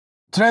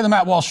Today on the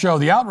Matt Walsh Show,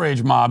 the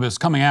outrage mob is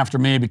coming after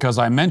me because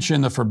I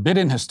mentioned the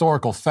forbidden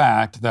historical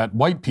fact that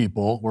white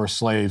people were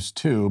slaves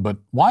too. But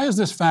why is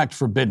this fact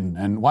forbidden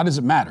and why does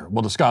it matter?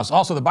 We'll discuss.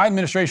 Also, the Biden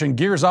administration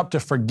gears up to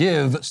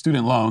forgive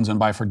student loans, and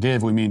by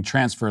forgive, we mean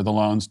transfer the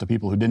loans to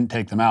people who didn't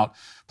take them out.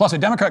 Plus, a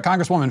Democrat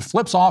congresswoman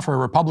flips off her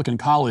Republican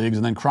colleagues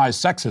and then cries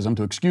sexism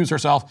to excuse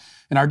herself.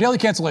 And our daily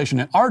cancellation,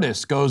 an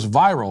artist goes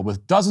viral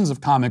with dozens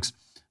of comics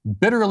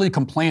bitterly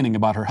complaining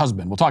about her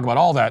husband. We'll talk about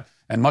all that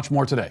and much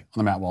more today on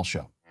the Matt Walsh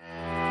Show.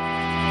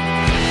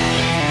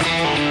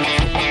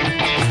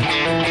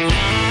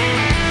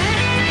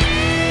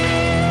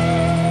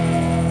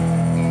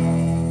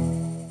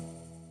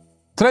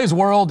 Today's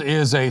world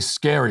is a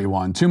scary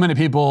one. Too many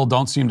people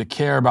don't seem to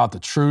care about the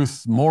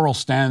truth. Moral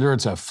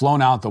standards have flown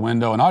out the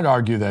window, and I'd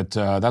argue that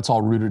that's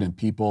all rooted in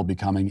people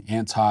becoming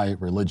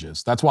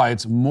anti-religious. That's why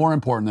it's more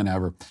important than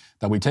ever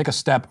that we take a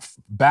step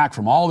back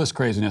from all this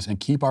craziness and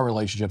keep our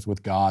relationships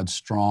with God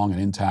strong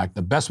and intact.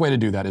 The best way to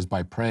do that is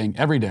by praying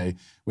every day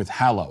with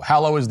Hallow.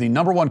 Hallow is the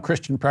 #1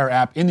 Christian prayer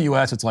app in the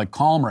U.S. It's like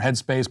Calm or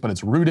Headspace, but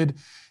it's rooted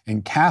in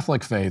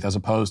Catholic faith as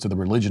opposed to the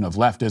religion of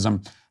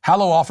leftism.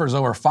 Hallow offers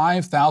over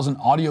 5,000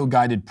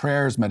 audio-guided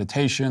prayers,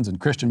 meditations,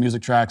 and Christian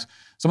music tracks.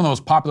 Some of the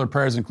most popular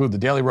prayers include the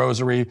Daily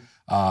Rosary,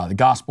 the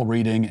Gospel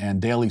Reading,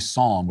 and Daily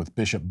Psalm with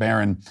Bishop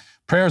Barron.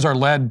 Prayers are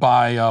led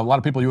by a lot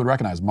of people you would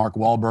recognize: Mark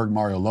Wahlberg,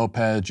 Mario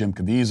Lopez, Jim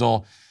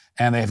Caviezel,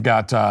 and they've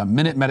got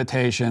minute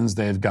meditations.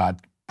 They've got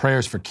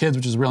prayers for kids,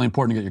 which is really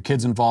important to get your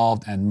kids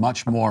involved, and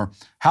much more.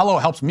 Hallow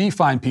helps me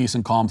find peace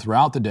and calm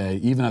throughout the day,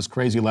 even as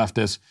crazy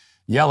leftists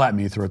yell at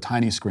me through a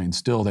tiny screen.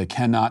 Still, they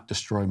cannot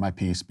destroy my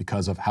peace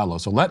because of Hallow.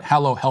 So let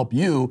Hallow help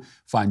you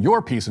find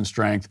your peace and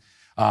strength,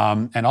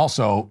 and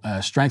also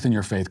strengthen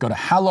your faith. Go to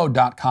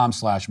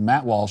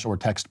hallow.com/Matt Walsh or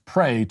text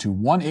PRAY to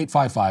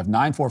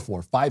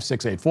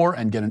 1-855-944-5684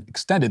 and get an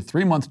extended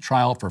 3-month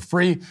trial for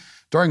free,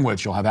 during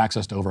which you'll have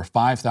access to over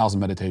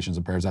 5,000 meditations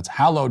and prayers. That's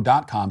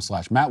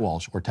hallow.com/Matt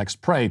Walsh or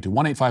text PRAY to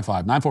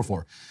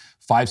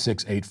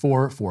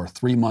 1-855-944-5684 for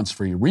 3 months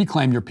free.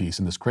 Reclaim your peace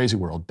in this crazy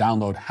world.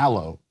 Download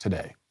Hallow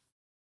today.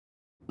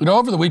 You know,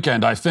 over the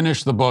weekend, I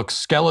finished the book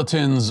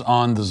Skeletons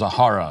on the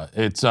Sahara.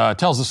 It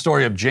tells the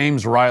story of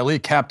James Riley,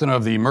 captain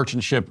of the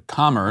merchant ship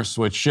Commerce,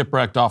 which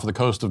shipwrecked off the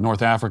coast of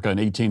North Africa in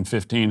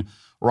 1815.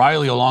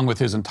 Riley, along with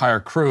his entire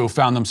crew,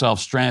 found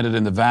themselves stranded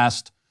in the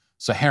vast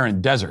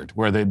Saharan desert,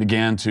 where they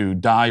began to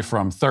die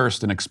from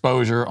thirst and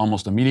exposure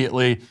almost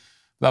immediately.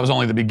 That was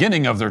only the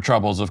beginning of their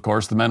troubles, of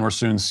course. The men were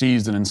soon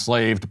seized and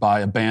enslaved by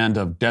a band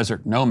of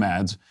desert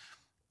nomads.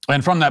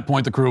 And from that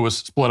point, the crew was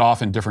split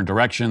off in different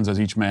directions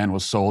as each man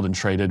was sold and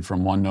traded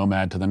from one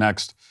nomad to the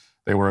next.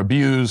 They were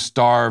abused,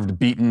 starved,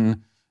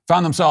 beaten,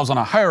 found themselves on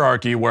a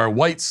hierarchy where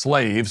white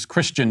slaves,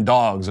 Christian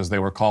dogs as they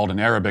were called in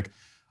Arabic,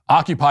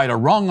 occupied a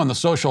rung on the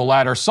social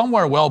ladder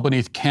somewhere well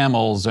beneath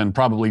camels and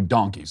probably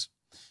donkeys.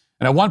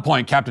 And at one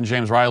point, Captain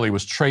James Riley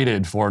was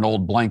traded for an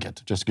old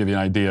blanket, just to give you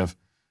an idea of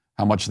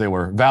how much they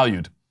were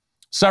valued.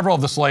 Several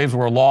of the slaves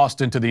were lost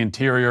into the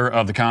interior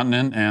of the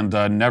continent and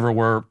never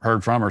were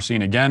heard from or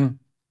seen again,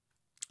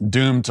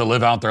 doomed to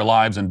live out their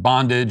lives in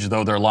bondage,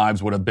 though their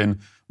lives would have been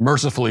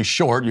mercifully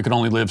short. You can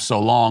only live so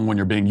long when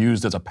you're being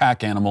used as a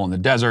pack animal in the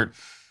desert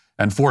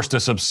and forced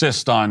to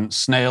subsist on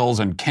snails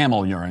and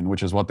camel urine,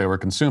 which is what they were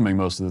consuming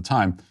most of the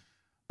time.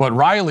 But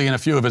Riley and a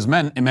few of his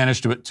men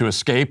managed to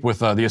escape with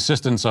the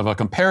assistance of a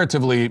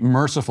comparatively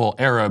merciful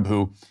Arab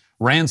who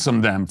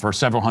ransomed them for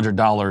several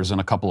 $100s and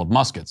a couple of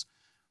muskets.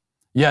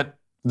 Yet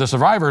the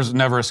survivors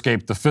never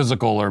escaped the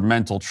physical or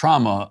mental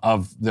trauma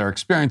of their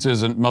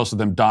experiences, and most of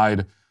them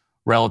died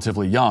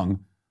relatively young.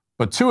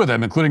 But 2 of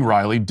them, including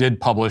Riley, did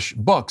publish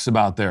books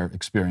about their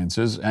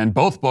experiences, and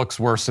both books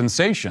were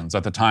sensations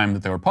at the time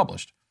that they were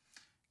published.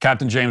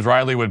 Captain James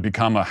Riley would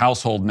become a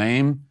household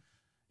name.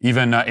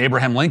 Even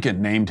Abraham Lincoln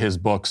named his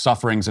book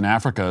Sufferings in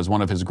Africa as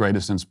one of his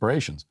greatest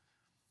inspirations.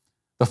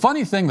 The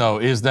funny thing, though,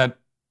 is that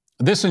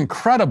this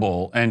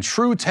incredible and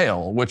true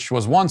tale, which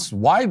was once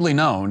widely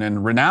known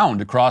and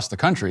renowned across the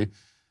country,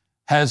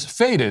 has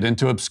faded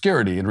into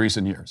obscurity in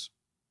recent years.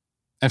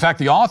 In fact,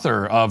 the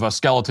author of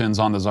Skeletons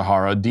on the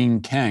Sahara,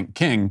 Dean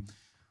King,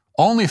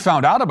 only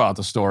found out about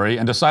the story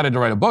and decided to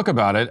write a book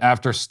about it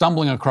after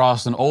stumbling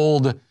across an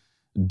old,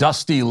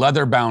 dusty,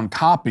 leather-bound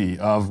copy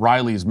of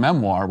Riley's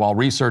memoir while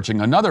researching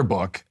another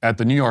book at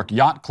the New York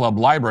Yacht Club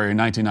Library in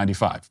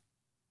 1995.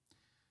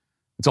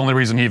 It's the only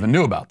reason he even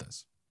knew about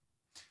this.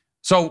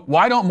 So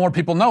why don't more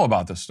people know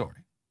about this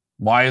story?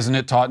 Why isn't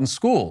it taught in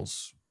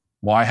schools?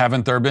 Why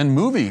haven't there been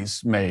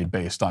movies made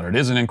based on it? It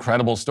is an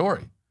incredible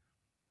story.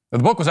 The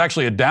book was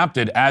actually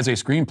adapted as a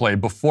screenplay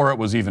before it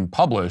was even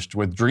published,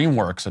 with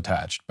DreamWorks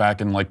attached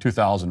back in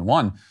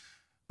 2001.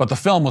 But the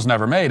film was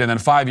never made. And then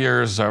 10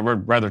 years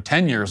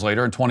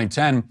later, in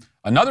 2010,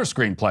 another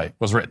screenplay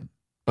was written.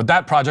 But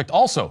that project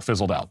also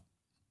fizzled out.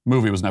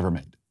 Movie was never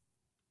made.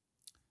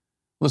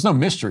 Well, there's no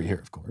mystery here,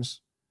 of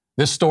course.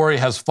 This story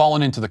has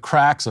fallen into the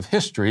cracks of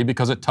history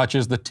because it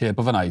touches the tip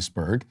of an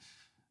iceberg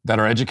that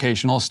our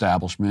educational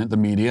establishment, the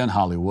media, and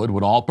Hollywood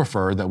would all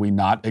prefer that we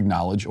not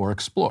acknowledge or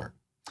explore.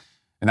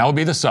 and that would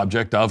be the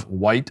subject of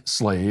white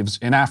slaves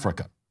in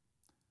Africa.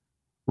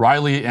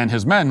 Riley and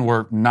his men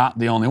were not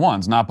the only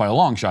ones, not by a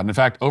long shot. In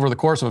fact, over the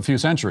course of a few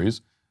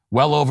centuries,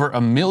 well over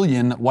 1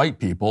 million white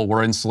people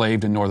were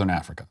enslaved in northern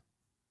Africa.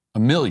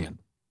 1 million.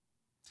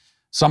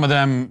 Some of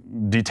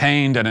them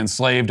detained and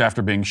enslaved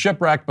after being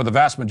shipwrecked, but the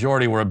vast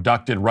majority were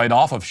abducted right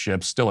off of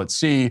ships still at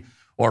sea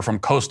or from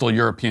coastal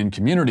European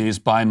communities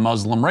by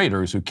Muslim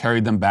raiders who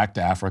carried them back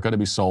to Africa to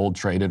be sold,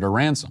 traded, or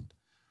ransomed.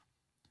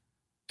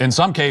 In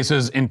some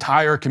cases,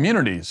 entire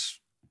communities,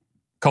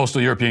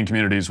 coastal European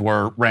communities,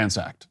 were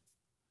ransacked.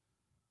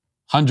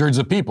 Hundreds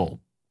of people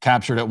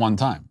captured at one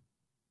time.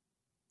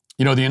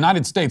 You know, the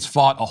United States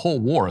fought a whole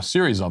war, a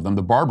series of them,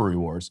 the Barbary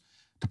Wars,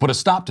 to put a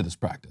stop to this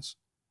practice.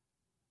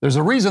 There's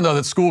a reason, though,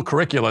 that school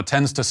curricula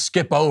tends to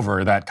skip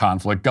over that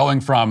conflict, going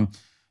from,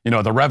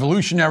 the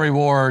Revolutionary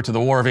War to the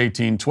War of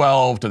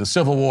 1812 to the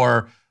Civil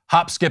War,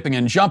 hop, skipping,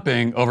 and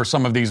jumping over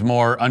some of these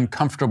more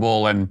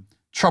uncomfortable and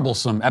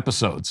troublesome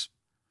episodes.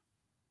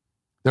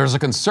 There's a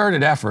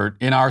concerted effort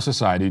in our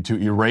society to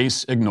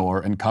erase, ignore,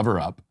 and cover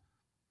up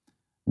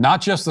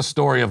not just the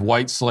story of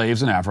white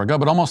slaves in Africa,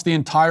 but almost the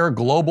entire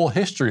global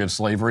history of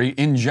slavery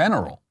in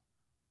general.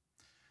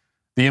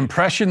 The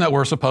impression that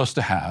we're supposed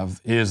to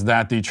have is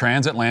that the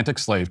transatlantic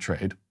slave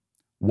trade,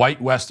 white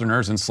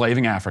Westerners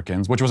enslaving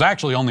Africans, which was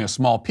actually only a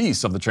small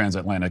piece of the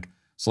transatlantic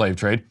slave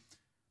trade,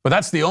 but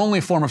that's the only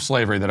form of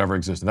slavery that ever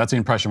existed. That's the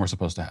impression we're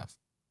supposed to have.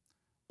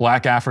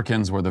 Black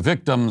Africans were the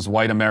victims,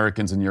 white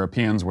Americans and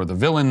Europeans were the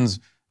villains.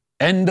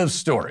 End of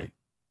story.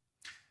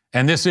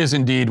 And this is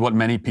indeed what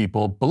many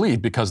people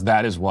believe, because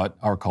that is what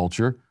our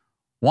culture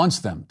wants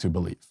them to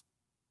believe.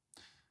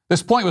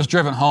 This point was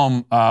driven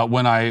home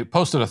when I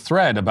posted a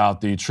thread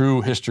about the true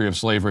history of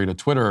slavery to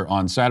Twitter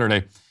on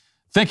Saturday.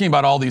 Thinking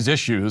about all these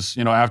issues,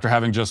 after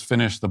having just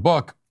finished the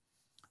book,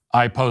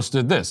 I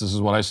posted this. This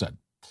is what I said.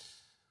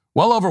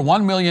 Well over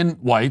 1 million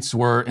whites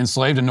were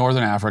enslaved in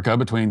northern Africa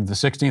between the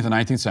 16th and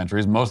 19th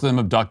centuries, most of them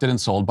abducted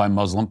and sold by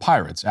Muslim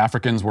pirates.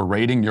 Africans were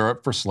raiding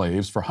Europe for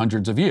slaves for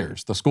hundreds of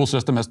years. The school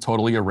system has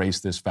totally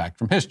erased this fact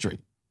from history.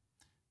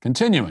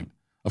 Continuing.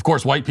 Of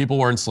course, white people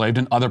were enslaved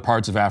in other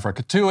parts of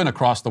Africa too and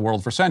across the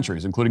world for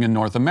centuries, including in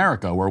North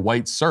America, where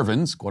white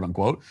servants, quote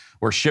unquote,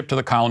 were shipped to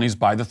the colonies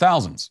by the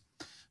thousands.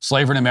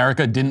 Slavery in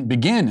America didn't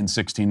begin in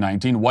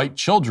 1619. White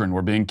children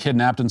were being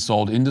kidnapped and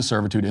sold into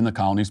servitude in the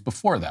colonies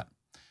before that.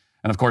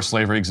 And of course,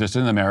 slavery existed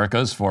in the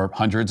Americas for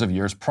hundreds of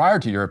years prior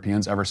to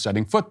Europeans ever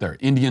setting foot there.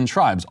 Indian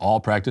tribes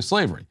all practiced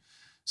slavery.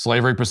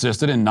 Slavery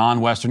persisted in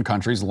non-Western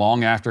countries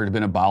long after it had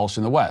been abolished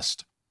in the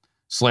West.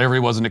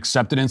 Slavery was an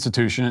accepted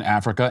institution in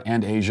Africa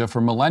and Asia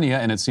for millennia,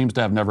 and it seems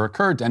to have never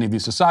occurred to any of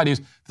these societies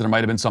that there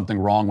might have been something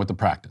wrong with the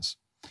practice.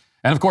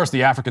 And of course,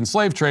 the African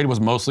slave trade was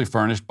mostly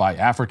furnished by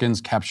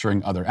Africans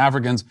capturing other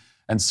Africans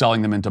and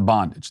selling them into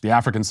bondage. The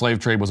African slave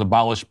trade was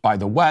abolished by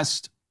the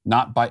West,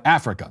 not by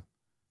Africa.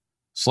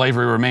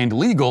 Slavery remained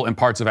legal in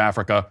parts of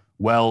Africa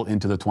well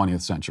into the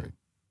 20th century.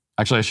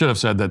 Actually, I should have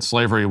said that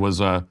slavery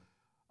was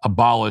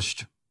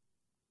abolished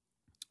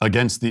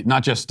against the,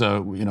 not just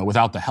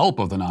without the help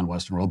of the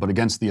non-Western world, but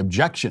against the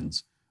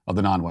objections of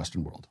the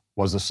non-Western world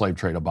was the slave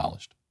trade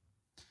abolished.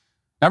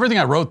 Everything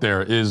I wrote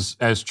there is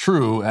as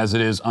true as it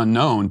is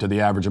unknown to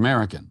the average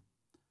American.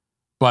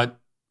 But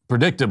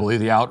predictably,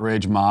 the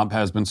outrage mob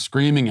has been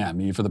screaming at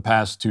me for the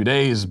past 2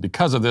 days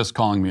because of this,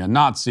 calling me a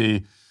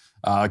Nazi,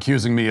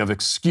 accusing me of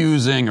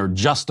excusing or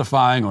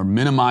justifying or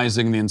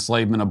minimizing the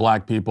enslavement of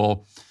black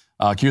people,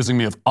 accusing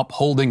me of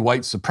upholding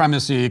white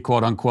supremacy,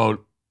 quote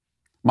unquote.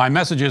 My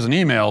messages and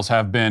emails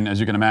have been, as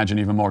you can imagine,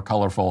 even more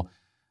colorful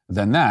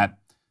than that.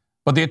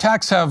 But the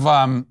attacks have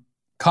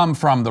come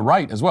from the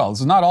right as well. This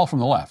is not all from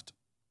the left.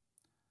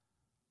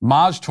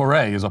 Maj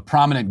Touré is a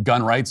prominent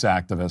gun rights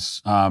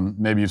activist.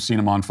 Maybe you've seen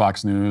him on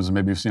Fox News, and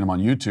maybe you've seen him on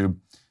YouTube.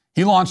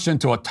 He launched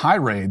into a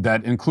tirade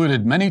that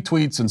included many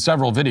tweets and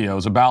several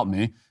videos about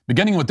me.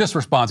 Beginning with this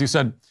response, he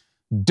said,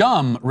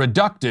 "Dumb,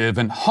 reductive,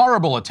 and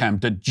horrible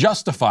attempt at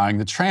justifying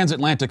the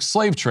transatlantic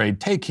slave trade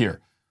take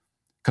here.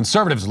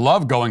 Conservatives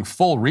love going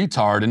full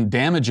retard and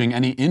damaging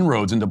any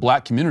inroads into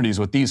black communities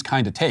with these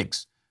kind of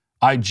takes.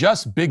 I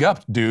just big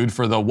up dude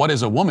for the What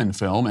is a Woman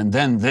film and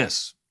then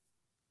this."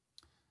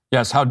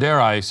 Yes, how dare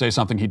I say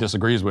something he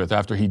disagrees with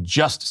after he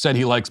just said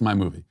he likes my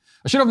movie.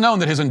 I should have known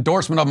that his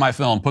endorsement of my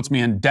film puts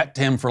me in debt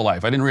to him for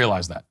life. I didn't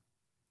realize that.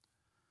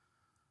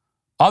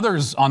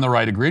 Others on the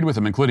right agreed with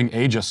him, including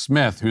Aja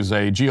Smith, who's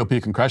a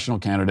GOP congressional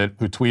candidate,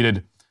 who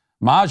tweeted,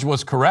 "Maj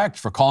was correct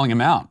for calling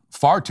him out.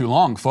 Far too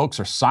long, folks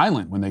are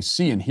silent when they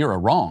see and hear a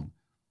wrong.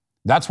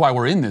 That's why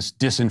we're in this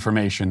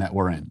disinformation that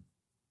we're in."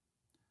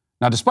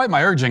 Now, despite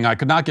my urging, I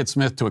could not get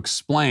Smith to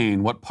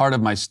explain what part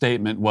of my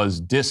statement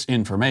was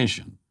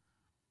disinformation.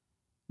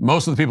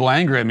 Most of the people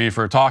angry at me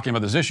for talking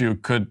about this issue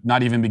could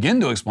not even begin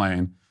to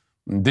explain,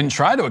 didn't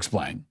try to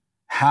explain,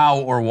 how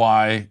or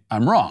why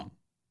I'm wrong.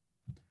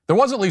 There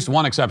was at least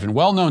one exception.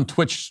 Well-known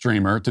Twitch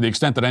streamer, to the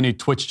extent that any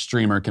Twitch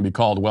streamer can be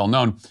called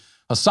well-known,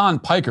 Hassan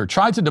Piker,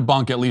 tried to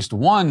debunk at least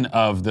one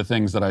of the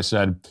things that I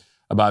said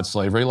about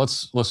slavery.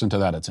 Let's listen to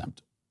that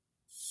attempt.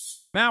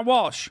 Matt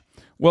Walsh,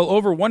 Well,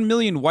 over 1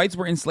 million whites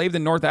were enslaved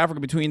in North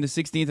Africa between the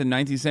 16th and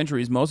 19th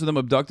centuries, most of them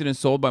abducted and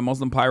sold by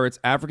Muslim pirates.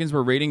 Africans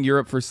were raiding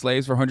Europe for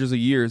slaves for hundreds of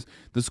years.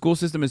 The school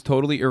system has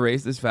totally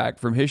erased this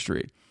fact from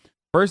history.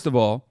 First of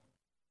all,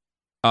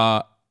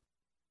 the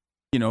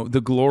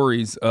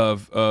glories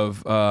of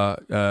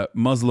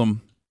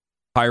Muslim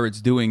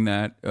pirates doing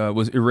that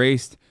was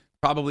erased,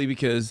 probably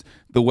because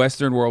the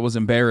Western world was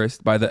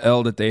embarrassed by the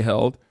L that they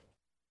held.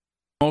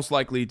 Most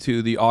likely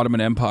to the Ottoman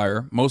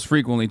Empire, most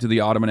frequently to the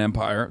Ottoman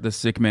Empire, the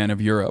sick man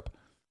of Europe.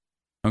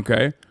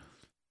 Okay?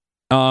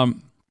 Of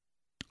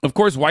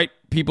course, white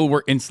people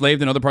were enslaved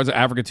in other parts of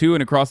Africa too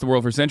and across the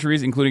world for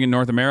centuries, including in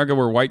North America,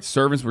 where white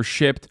servants were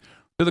shipped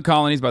to the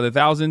colonies by the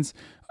thousands.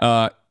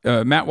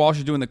 Matt Walsh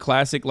is doing the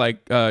classic,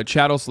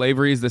 chattel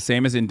slavery is the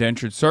same as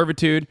indentured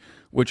servitude,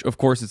 which, of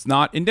course, it's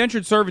not.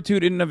 Indentured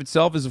servitude in and of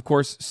itself is, of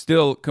course,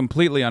 still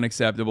completely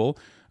unacceptable,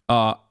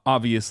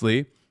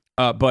 obviously.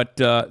 But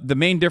the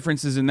main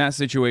differences in that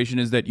situation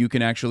is that you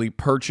can actually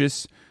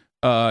purchase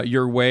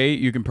your way.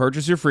 You can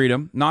purchase your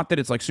freedom. Not that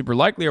it's like super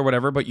likely or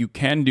whatever, but you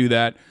can do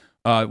that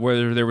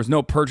where there was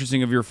no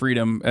purchasing of your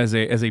freedom as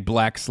a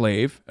black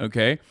slave.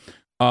 Okay.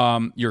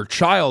 Your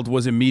child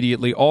was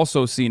immediately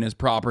also seen as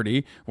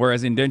property,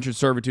 whereas indentured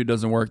servitude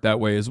doesn't work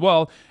that way as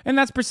well. And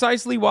that's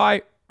precisely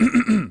why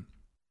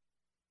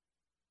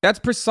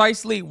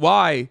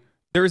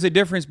there is a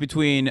difference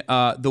between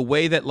the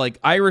way that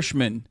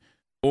Irishmen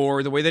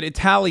or the way that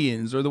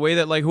Italians, or the way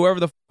that whoever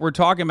the we're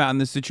talking about in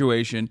this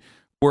situation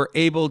were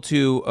able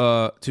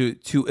to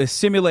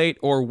assimilate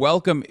or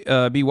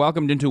be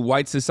welcomed into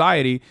white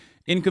society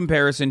in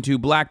comparison to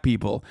black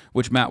people,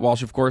 which Matt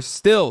Walsh, of course,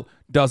 still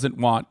doesn't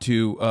want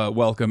to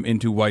welcome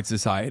into white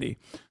society.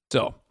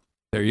 So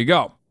there you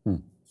go.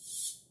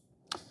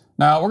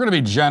 Now, we're going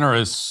to be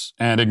generous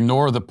and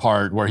ignore the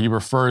part where he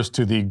refers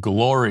to the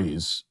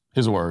glories,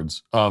 his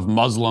words, of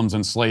Muslims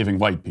enslaving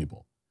white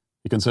people.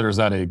 He considers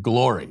that a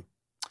glory.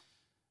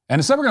 And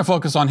instead, we're going to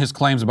focus on his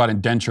claims about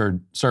indentured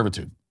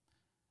servitude.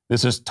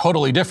 This is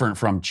totally different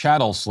from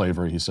chattel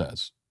slavery, he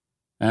says.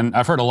 And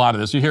I've heard a lot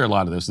of this. You hear a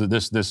lot of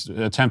this, this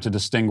attempt to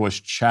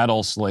distinguish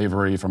chattel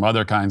slavery from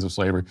other kinds of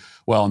slavery.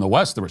 Well, in the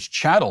West, there was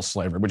chattel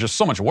slavery, which is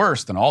so much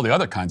worse than all the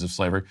other kinds of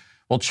slavery.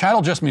 Well,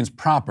 chattel just means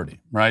property,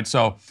 right?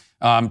 So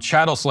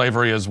chattel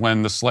slavery is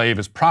when the slave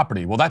is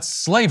property. Well, that's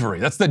slavery.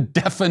 That's the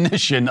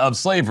definition of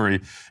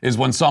slavery, is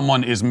when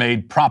someone is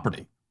made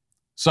property.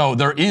 So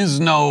there is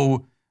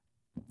no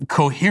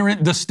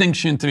coherent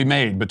distinction to be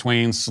made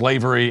between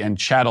slavery and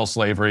chattel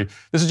slavery.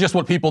 This is just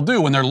what people do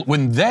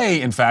when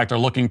they, in fact, are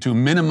looking to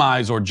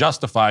minimize or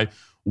justify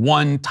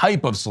one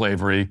type of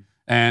slavery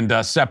and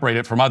separate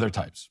it from other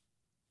types.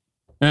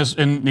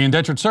 In the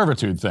indentured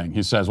servitude thing,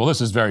 he says, well,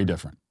 this is very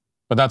different.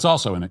 But that's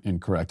also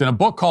incorrect. In a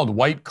book called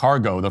White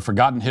Cargo, The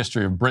Forgotten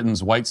History of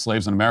Britain's White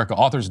Slaves in America,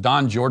 authors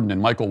Don Jordan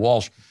and Michael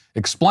Walsh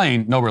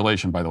explain, no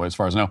relation, by the way, as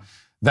far as I know,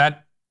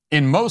 that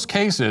in most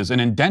cases,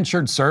 an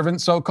indentured servant,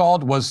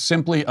 so-called, was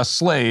simply a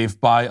slave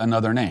by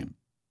another name.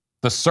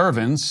 The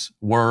servants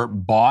were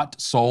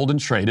bought, sold, and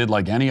traded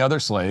like any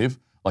other slave,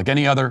 like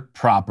any other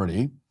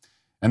property.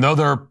 And though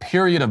their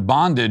period of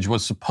bondage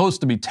was supposed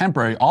to be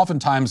temporary,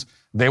 oftentimes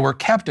they were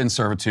kept in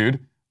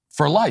servitude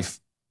for life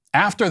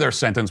after their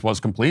sentence was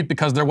complete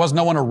because there was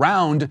no one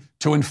around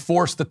to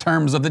enforce the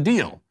terms of the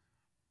deal.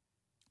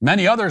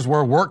 Many others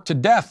were worked to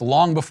death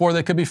long before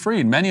they could be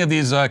freed. Many of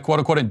these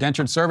quote-unquote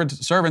indentured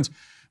servants,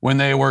 when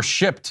they were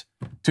shipped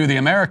to the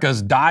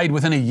Americas, died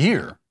within a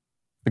year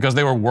because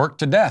they were worked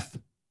to death.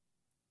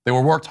 They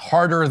were worked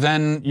harder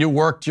than you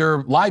worked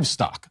your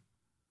livestock.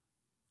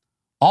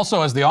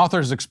 Also, as the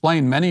authors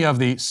explained, many of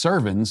the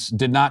servants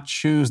did not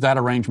choose that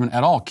arrangement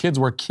at all. Kids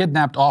were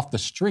kidnapped off the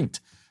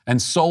street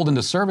and sold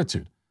into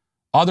servitude.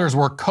 Others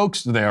were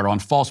coaxed there on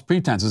false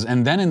pretenses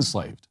and then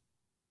enslaved.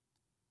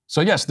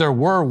 So yes, there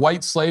were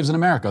white slaves in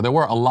America. There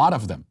were a lot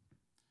of them.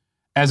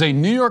 As a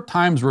New York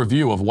Times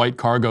review of White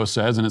Cargo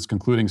says in its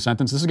concluding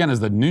sentence, this again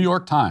is the New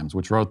York Times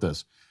which wrote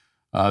this,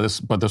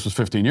 but this was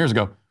 15 years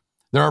ago,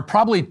 there are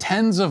probably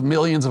tens of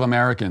millions of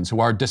Americans who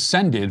are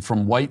descended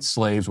from white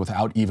slaves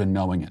without even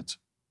knowing it.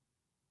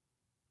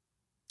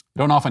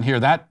 You don't often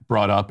hear that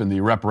brought up in the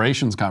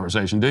reparations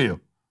conversation, do you?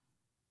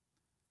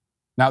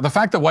 Now, the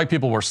fact that white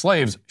people were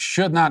slaves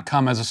should not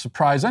come as a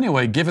surprise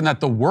anyway, given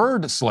that the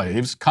word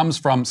slaves comes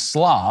from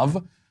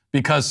Slav,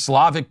 because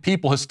Slavic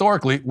people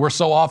historically were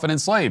so often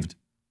enslaved.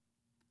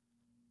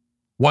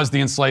 Was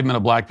the enslavement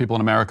of black people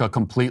in America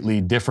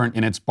completely different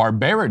in its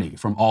barbarity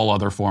from all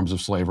other forms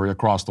of slavery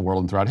across the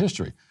world and throughout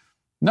history?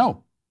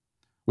 No.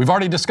 We've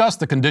already discussed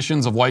the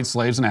conditions of white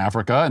slaves in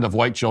Africa and of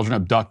white children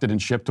abducted and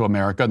shipped to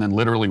America and then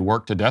literally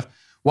worked to death.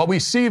 What we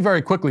see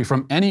very quickly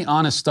from any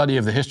honest study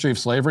of the history of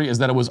slavery is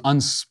that it was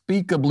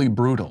unspeakably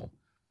brutal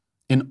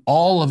in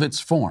all of its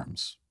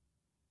forms.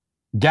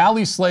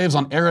 Galley slaves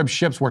on Arab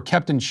ships were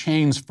kept in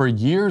chains for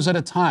years at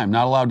a time,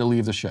 not allowed to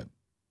leave the ship.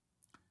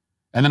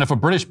 And then if a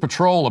British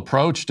patrol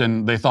approached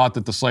and they thought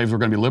that the slaves were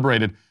going to be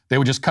liberated, they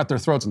would just cut their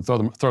throats and throw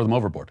them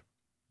overboard.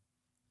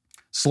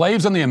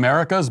 Slaves in the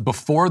Americas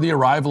before the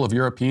arrival of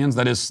Europeans,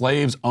 that is,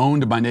 slaves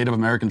owned by Native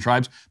American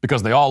tribes,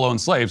 because they all owned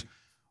slaves,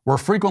 were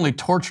frequently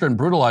tortured and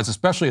brutalized,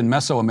 especially in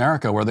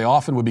Mesoamerica, where they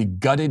often would be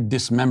gutted,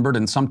 dismembered,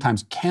 and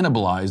sometimes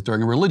cannibalized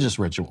during religious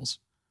rituals.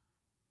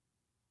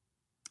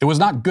 It was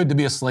not good to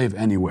be a slave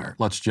anywhere,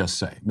 let's just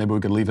say. Maybe we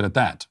could leave it at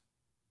that.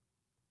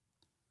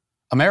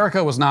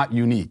 America was not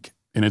unique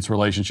in its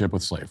relationship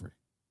with slavery.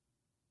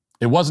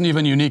 It wasn't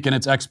even unique in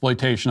its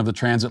exploitation of the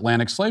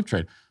transatlantic slave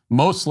trade.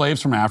 Most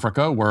slaves from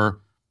Africa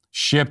were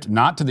shipped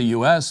not to the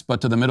U.S.,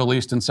 but to the Middle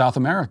East and South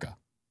America.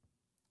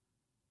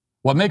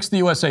 What makes the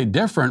USA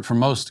different from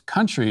most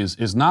countries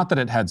is not that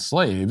it had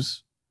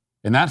slaves.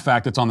 In that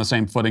fact, it's on the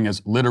same footing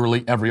as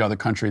literally every other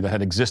country that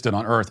had existed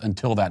on Earth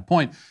until that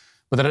point,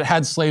 but that it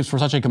had slaves for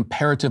such a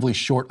comparatively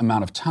short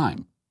amount of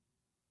time.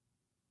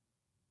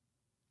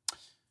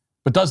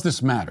 But does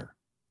this matter?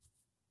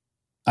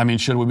 I mean,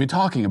 should we be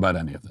talking about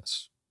any of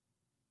this?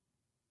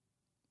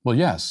 Well,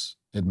 yes,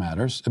 it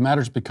matters. It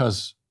matters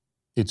because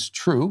it's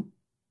true,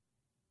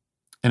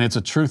 and it's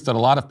a truth that a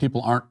lot of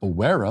people aren't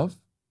aware of.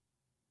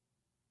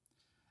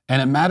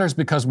 And it matters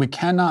because we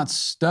cannot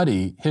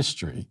study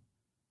history,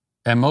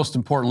 and most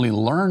importantly,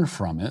 learn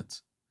from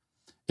it,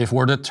 if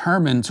we're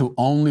determined to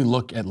only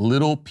look at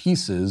little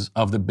pieces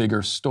of the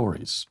bigger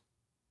stories.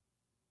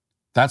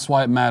 That's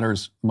why it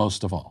matters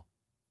most of all.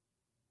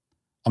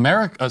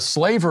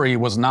 Slavery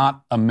was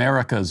not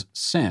America's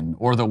sin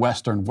or the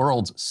Western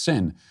world's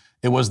sin.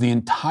 It was the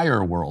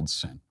entire world's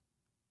sin.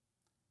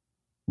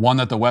 One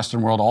that the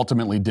Western world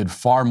ultimately did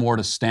far more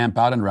to stamp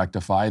out and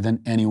rectify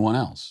than anyone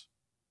else.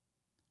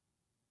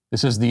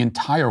 This is the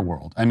entire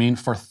world. I mean,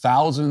 for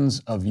thousands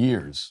of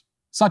years.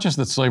 It's not just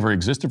that slavery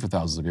existed for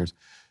thousands of years.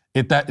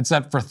 It's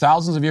that for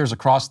thousands of years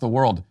across the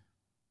world,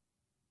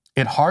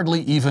 it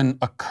hardly even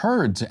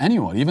occurred to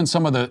anyone, even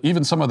some of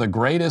the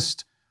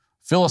greatest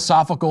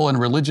philosophical and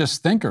religious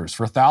thinkers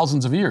for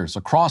thousands of years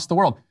across the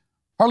world,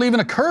 hardly even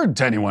occurred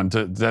to anyone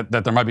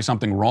that there might be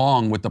something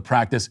wrong with the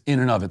practice in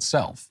and of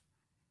itself.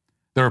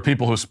 There are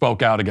people who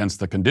spoke out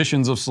against the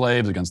conditions of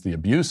slaves, against the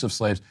abuse of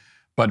slaves,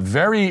 but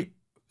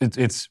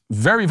it's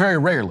very, very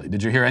rarely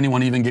did you hear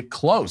anyone even get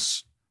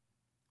close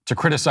to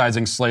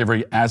criticizing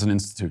slavery as an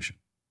institution.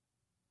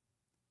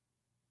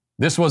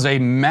 This was a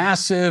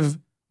massive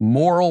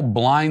moral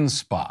blind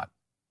spot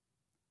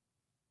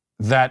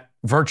that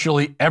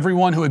virtually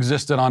everyone who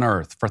existed on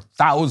Earth for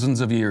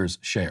thousands of years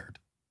shared.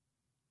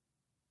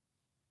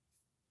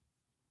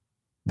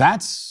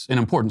 That's an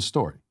important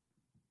story.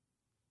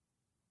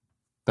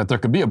 That there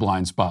could be a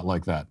blind spot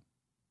like that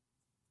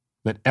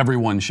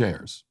everyone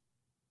shares.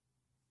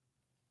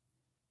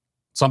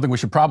 Something we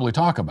should probably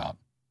talk about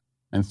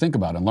and think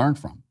about and learn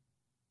from.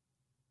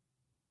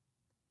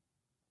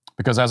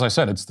 Because as I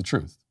said, it's the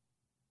truth.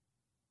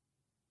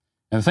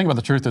 And the thing about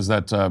the truth is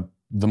that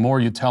the more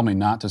you tell me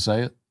not to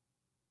say it,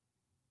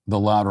 the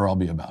louder I'll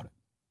be about it.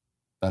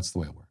 That's the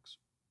way it works.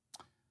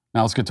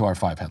 Now let's get to our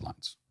 5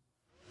 headlines.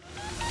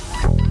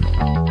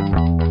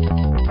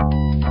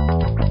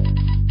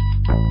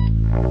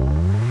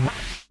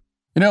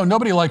 You know,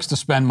 nobody likes to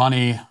spend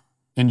money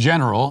in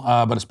general,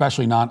 but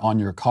especially not on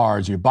your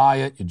cars. You buy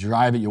it, you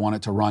drive it, you want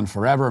it to run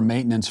forever,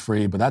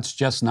 maintenance-free, but that's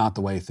just not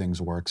the way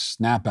things work.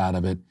 Snap out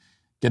of it.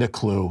 Get a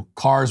clue.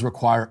 Cars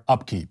require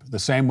upkeep, the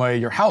same way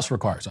your house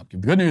requires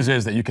upkeep. The good news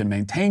is that you can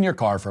maintain your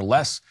car for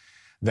less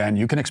than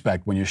you can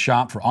expect when you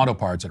shop for auto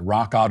parts at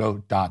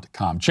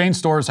rockauto.com. Chain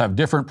stores have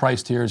different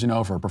price tiers,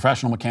 for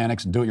professional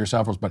mechanics and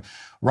do-it-yourselfers, but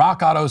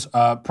Rock Auto's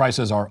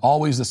prices are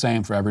always the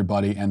same for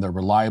everybody, and they're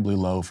reliably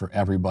low for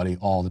everybody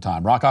all the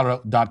time.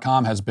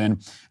 RockAuto.com has been in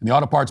the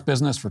auto parts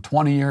business for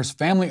 20 years,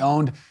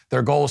 family-owned.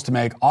 Their goal is to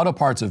make auto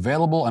parts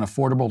available and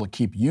affordable to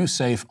keep you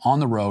safe on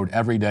the road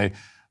every day.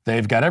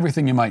 They've got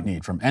everything you might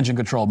need, from engine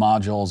control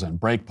modules and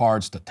brake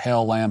parts to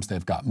tail lamps.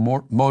 They've got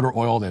motor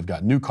oil. They've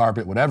got new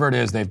carpet. Whatever it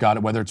is, they've got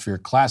it, whether it's for your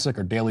classic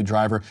or daily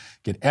driver.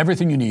 Get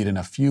everything you need in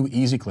a few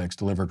easy clicks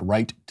delivered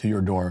right to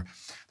your door.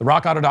 The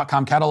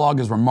RockAuto.com catalog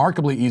is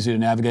remarkably easy to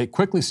navigate.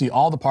 Quickly see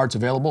all the parts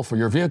available for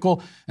your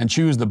vehicle and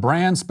choose the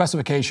brand,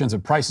 specifications,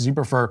 and prices you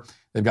prefer.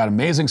 They've got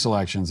amazing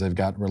selections. They've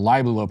got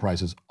reliably low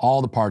prices,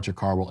 all the parts your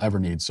car will ever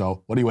need.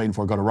 So what are you waiting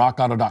for? Go to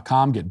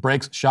rockauto.com, get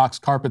brakes, shocks,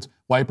 carpets,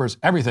 wipers,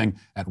 everything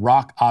at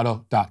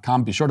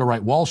rockauto.com. Be sure to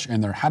write Walsh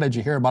in their How Did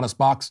You Hear About Us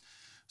box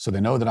so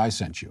they know that I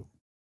sent you.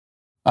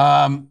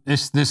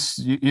 This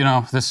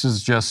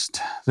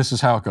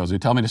is how it goes. You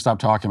tell me to stop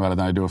talking about it,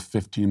 then I do a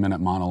 15-minute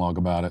monologue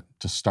about it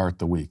to start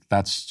the week.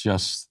 That's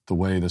just the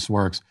way this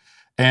works.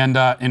 And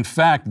in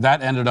fact,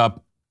 that ended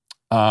up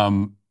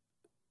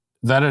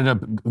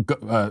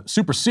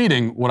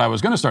superseding what I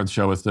was going to start the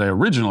show with today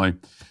originally,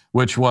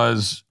 which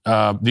was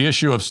the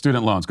issue of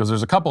student loans, because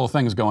there's a couple of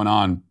things going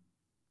on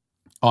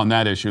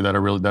that issue that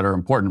are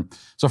important.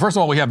 So first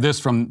of all, we have this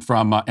from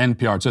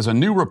NPR. It says a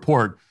new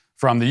report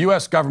from the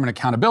U.S. Government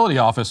Accountability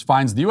Office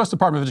finds the U.S.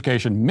 Department of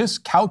Education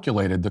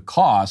miscalculated the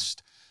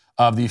cost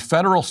of the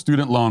federal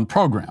student loan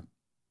program.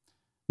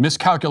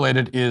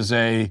 Miscalculated is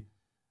a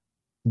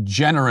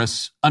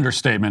generous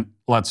understatement,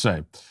 let's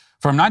say.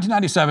 From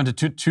 1997 to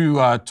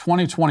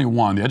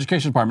 2021, the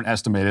Education Department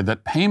estimated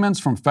that payments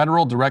from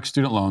federal direct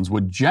student loans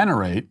would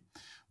generate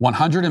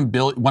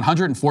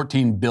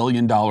 $114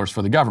 billion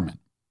for the government.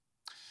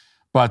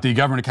 But the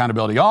Government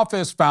Accountability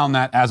Office found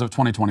that as of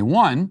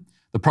 2021,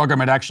 the program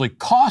had actually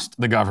cost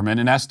the government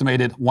an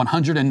estimated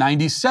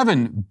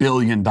 $197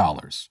 billion.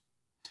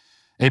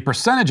 A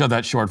percentage of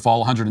that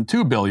shortfall,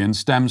 $102 billion,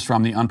 stems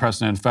from the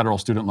unprecedented federal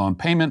student loan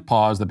payment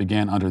pause that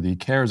began under the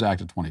CARES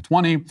Act of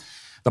 2020.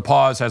 The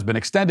pause has been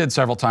extended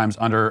several times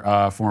under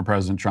former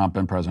President Trump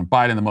and President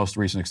Biden. The most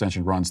recent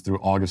extension runs through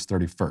August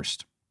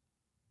 31st.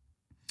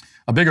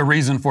 A bigger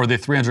reason for the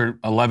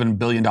 $311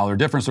 billion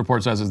difference, the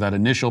report says, is that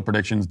initial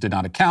predictions did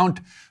not account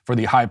for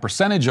the high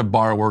percentage of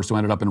borrowers who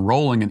ended up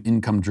enrolling in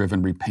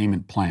income-driven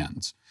repayment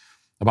plans.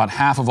 About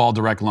half of all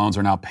direct loans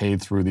are now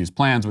paid through these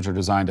plans, which are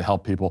designed to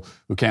help people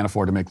who can't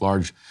afford to make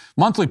large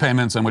monthly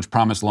payments and which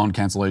promise loan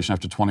cancellation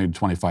after 20 to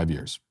 25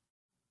 years.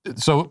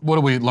 So what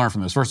do we learn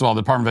from this? First of all,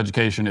 the Department of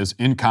Education is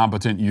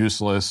incompetent,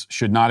 useless,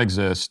 should not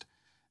exist,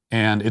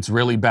 and it's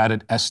really bad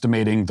at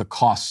estimating the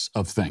costs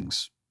of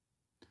things.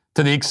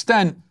 To the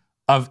extent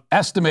of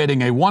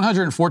estimating a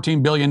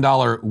 $114 billion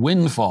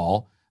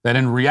windfall that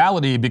in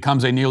reality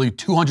becomes a nearly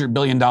 $200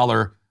 billion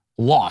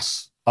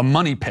loss, a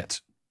money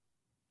pit.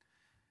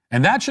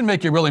 And that should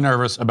make you really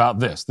nervous about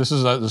this. This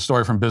is the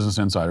story from Business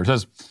Insider. It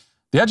says,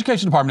 the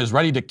Education Department is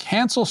ready to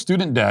cancel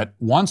student debt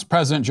once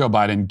President Joe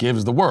Biden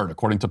gives the word,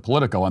 according to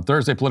Politico. On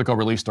Thursday, Politico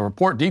released a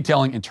report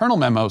detailing internal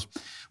memos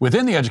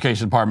within the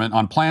Education Department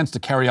on plans to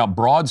carry out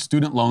broad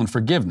student loan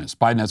forgiveness.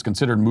 Biden has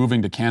considered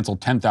moving to cancel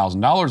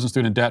 $10,000 in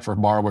student debt for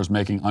borrowers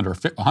making under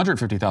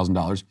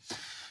 $150,000.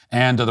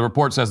 And the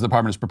report says the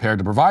department is prepared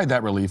to provide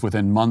that relief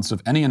within months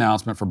of any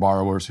announcement for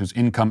borrowers whose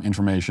income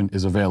information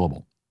is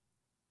available.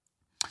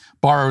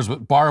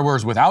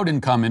 Borrowers without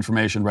income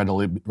information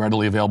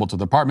readily available to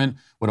the department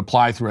would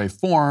apply through a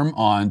form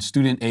on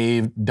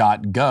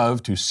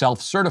studentaid.gov to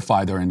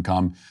self-certify their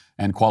income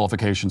and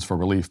qualifications for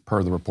relief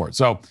per the report.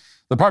 So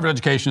the Department of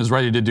Education is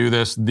ready to do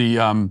this.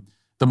 The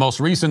most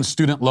recent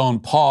student loan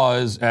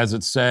pause, as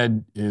it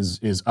said,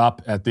 is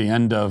up at the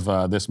end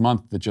of this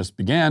month that just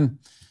began.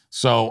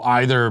 So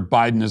either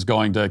Biden is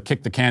going to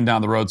kick the can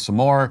down the road some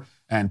more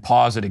and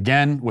pause it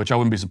again, which I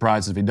wouldn't be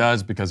surprised if he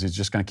does, because he's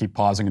just going to keep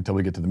pausing until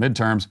we get to the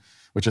midterms,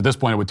 which at this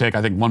point it would take,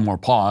 I think, one more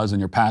pause and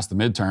you're past the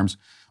midterms,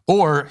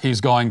 or he's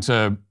going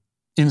to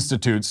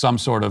institute some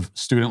sort of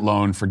student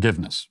loan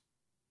forgiveness.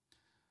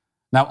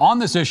 Now, on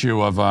this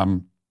issue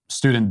of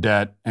student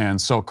debt and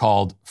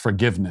so-called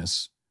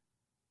forgiveness,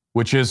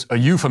 which is a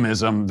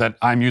euphemism that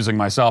I'm using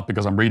myself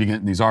because I'm reading it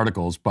in these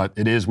articles, but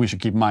it is, we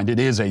should keep in mind, it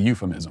is a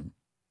euphemism.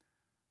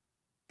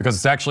 Because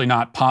it's actually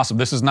not possible.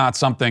 This is not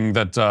something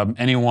that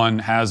anyone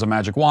has a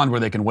magic wand where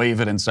they can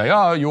wave it and say,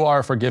 oh, you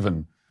are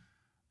forgiven.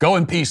 Go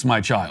in peace, my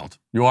child.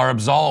 You are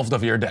absolved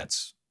of your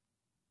debts.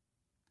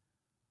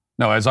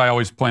 No, as I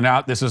always point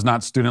out, this is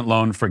not student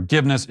loan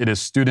forgiveness. It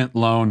is student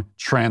loan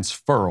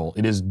transferal.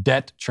 It is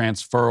debt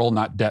transferal,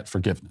 not debt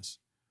forgiveness.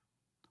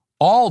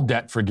 All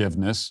debt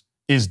forgiveness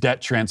is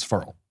debt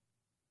transferal.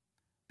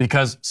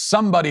 Because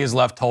somebody is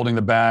left holding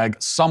the bag.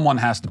 Someone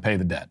has to pay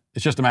the debt.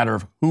 It's just a matter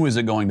of who is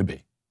it going to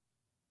be.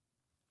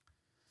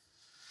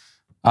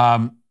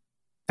 And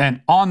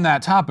on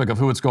that topic of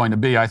who it's going to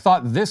be, I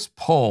thought this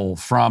poll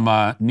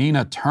from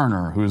Nina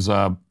Turner, who's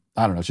I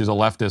don't know, she's a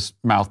leftist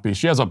mouthpiece.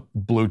 She has a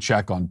blue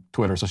check on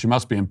Twitter, so she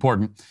must be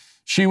important.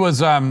 She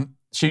was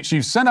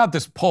she sent out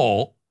this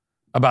poll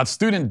about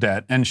student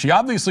debt, and she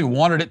obviously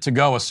wanted it to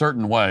go a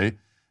certain way.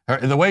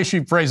 The way she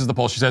phrases the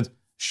poll, she said,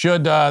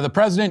 should the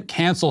president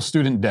cancel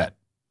student debt?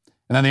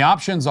 And then the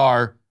options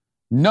are,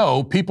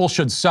 no, people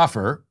should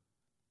suffer.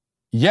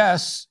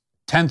 Yes,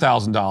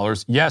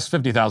 $10,000, yes,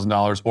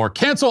 $50,000, or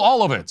cancel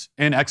all of it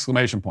in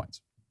exclamation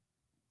points.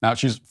 Now,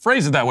 she's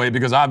phrased it that way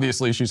because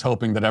obviously she's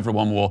hoping that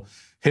everyone will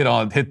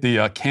hit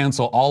the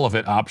cancel all of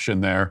it option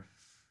there.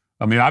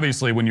 I mean,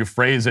 obviously, when you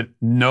phrase it,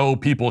 no,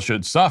 people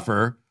should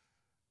suffer,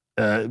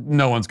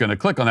 no one's going to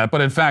click on that.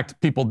 But in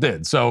fact, people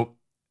did. So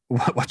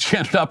what she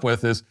ended up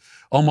with is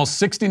almost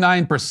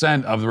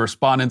 69% of the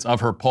respondents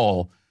of her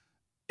poll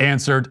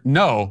answered,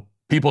 no,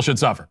 people should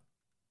suffer.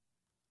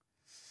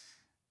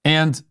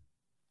 And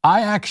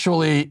I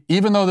actually,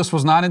 even though this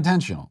was not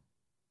intentional,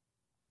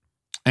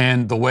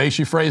 and the way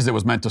she phrased it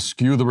was meant to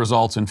skew the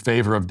results in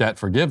favor of debt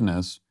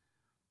forgiveness,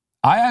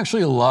 I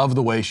actually love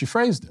the way she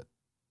phrased it.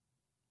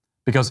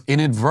 Because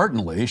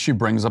inadvertently, she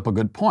brings up a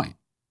good point.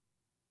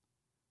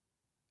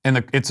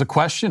 And it's a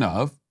question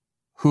of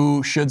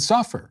who should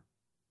suffer.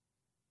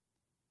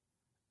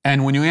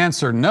 And when you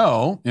answer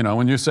no,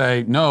 when you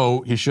say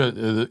no,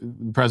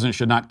 the president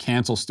should not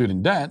cancel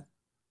student debt,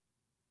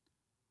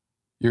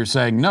 you're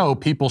saying, no,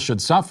 people should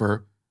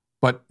suffer,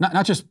 but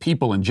not just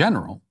people in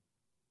general.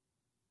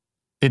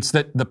 It's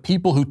that the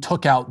people who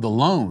took out the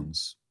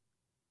loans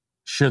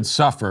should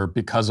suffer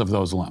because of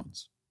those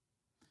loans.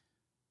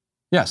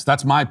 Yes,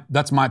 that's my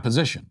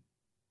position.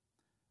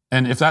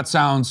 And if that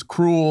sounds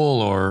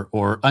cruel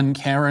or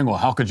uncaring, well,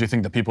 how could you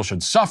think that people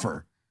should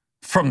suffer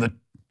from the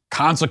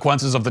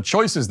consequences of the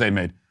choices they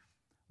made?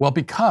 Well,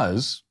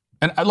 because,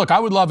 and look, I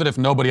would love it if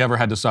nobody ever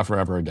had to suffer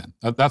ever again.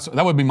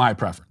 That would be my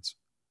preference.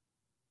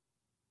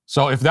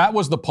 So if that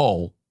was the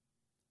poll,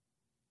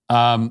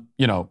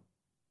 you know,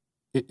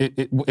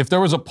 if there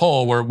was a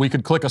poll where we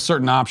could click a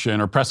certain option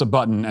or press a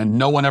button and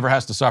no one ever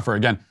has to suffer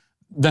again,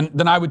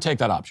 then I would take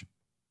that option.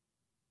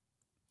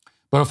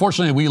 But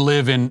unfortunately, we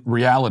live in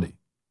reality,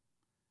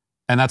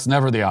 and that's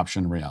never the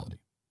option in reality.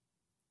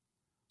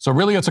 So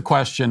really, it's a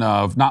question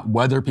of not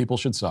whether people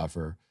should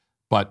suffer,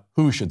 but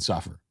who should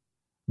suffer.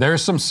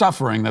 There's some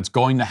suffering that's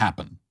going to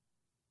happen.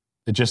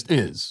 It just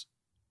is.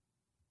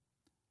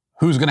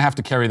 Who's going to have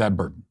to carry that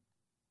burden?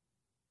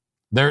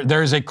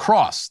 There is a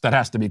cross that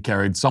has to be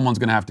carried. Someone's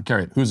going to have to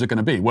carry it. Who's it going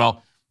to be?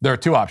 Well, there are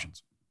two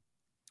options.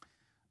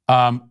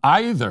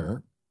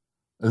 Either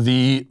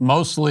the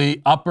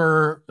mostly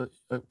upper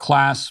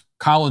class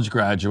college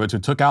graduates who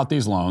took out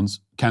these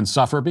loans can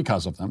suffer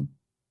because of them.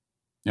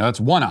 You know,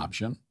 that's one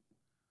option.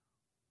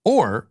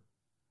 Or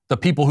the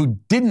people who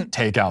didn't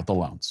take out the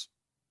loans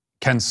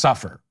can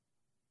suffer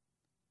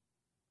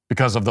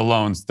because of the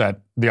loans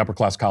that the upper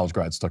class college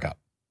grads took out.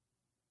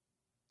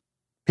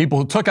 People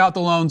who took out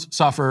the loans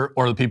suffer,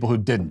 or the people who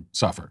didn't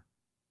suffer.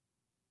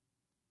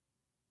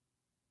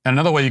 And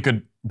another way you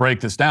could break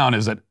this down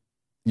is that,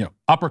 you know,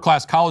 upper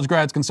class college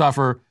grads can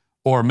suffer,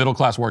 or middle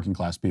class working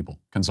class people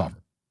can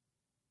suffer.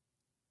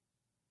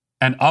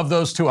 And of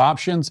those two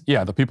options,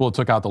 yeah, the people who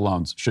took out the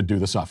loans should do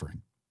the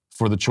suffering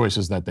for the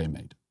choices that they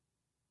made.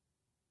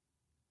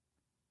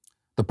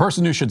 The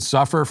person who should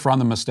suffer from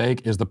the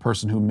mistake is the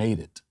person who made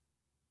it.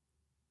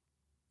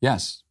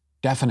 Yes,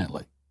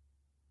 definitely.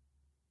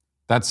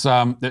 There's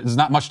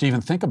not much to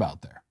even think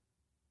about there.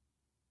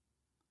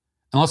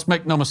 And let's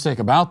make no mistake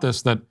about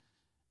this, that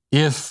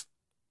if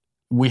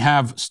we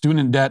have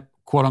student debt,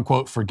 quote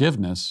unquote,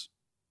 forgiveness,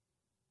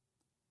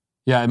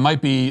 yeah, it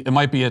might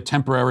be a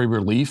temporary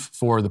relief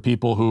for the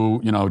people who,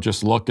 you know,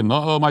 just look and,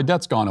 oh, my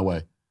debt's gone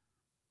away.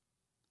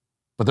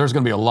 But there's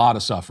going to be a lot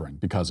of suffering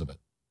because of it.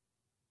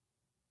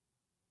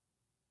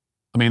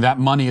 I mean, that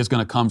money is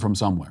going to come from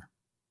somewhere.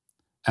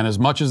 And as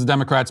much as the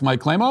Democrats might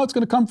claim, oh, it's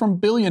going to come from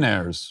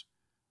billionaires.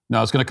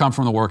 No, it's going to come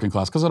from the working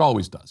class, because it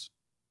always does.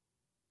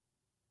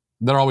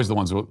 They're always the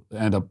ones who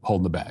end up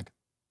holding the bag.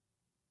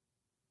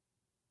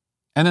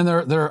 And then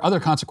there are other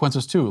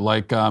consequences too,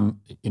 like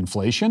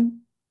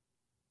inflation.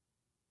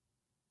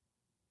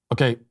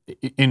 Okay,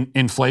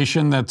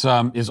 inflation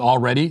that is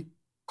already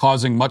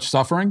causing much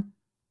suffering.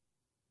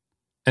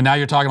 And now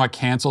you're talking about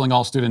canceling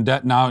all student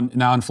debt. Now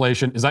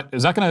inflation, is that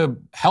going to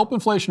help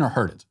inflation or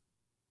hurt it?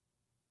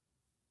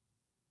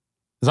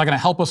 Is that going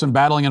to help us in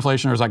battling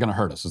inflation, or is that going to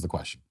hurt us, is the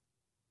question.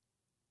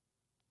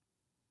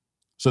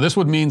 So this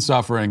would mean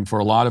suffering for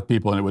a lot of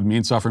people, and it would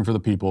mean suffering for the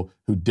people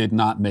who did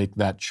not make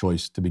that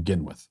choice to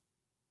begin with.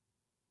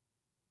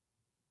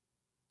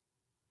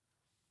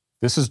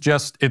 This is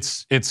just,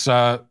 it's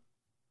not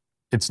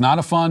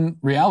a fun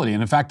reality.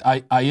 And in fact,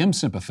 I am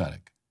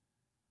sympathetic.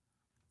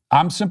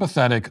 I'm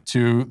sympathetic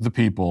to the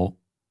people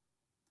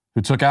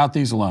who took out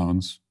these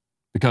loans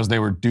because they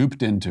were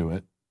duped into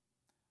it,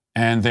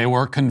 and they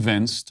were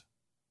convinced,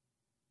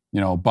 you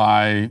know,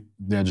 by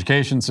the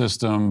education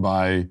system,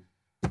 by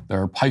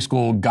their high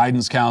school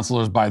guidance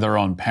counselors, by their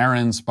own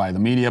parents, by the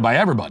media, by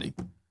everybody,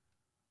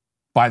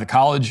 by the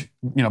college,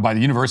 you know, by the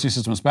university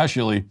system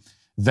especially,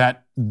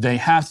 that they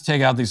have to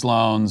take out these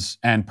loans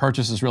and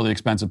purchase this really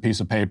expensive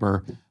piece of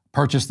paper,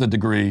 purchase the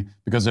degree,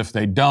 because if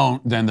they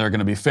don't, then they're going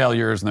to be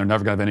failures and they're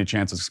never going to have any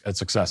chance at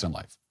success in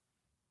life.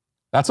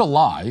 That's a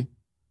lie.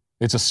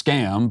 It's a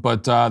scam,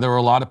 but there were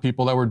a lot of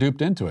people that were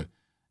duped into it.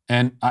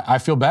 And I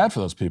feel bad for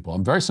those people.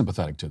 I'm very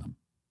sympathetic to them.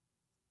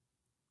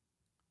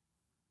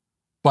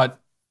 But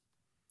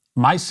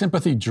my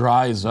sympathy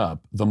dries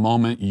up the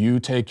moment you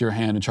take your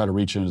hand and try to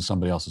reach into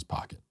somebody else's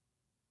pocket.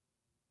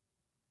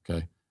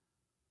 Okay?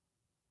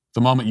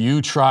 The moment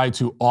you try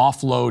to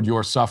offload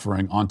your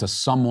suffering onto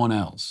someone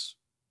else,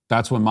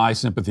 that's when my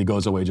sympathy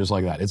goes away just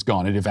like that. It's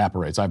gone. It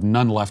evaporates. I have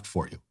none left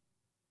for you.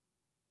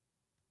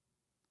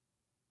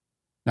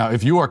 Now,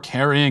 if you are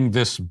carrying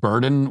this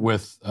burden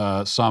with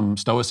some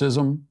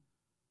stoicism,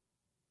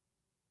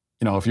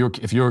 you know, if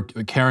you're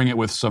carrying it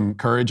with some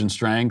courage and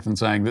strength and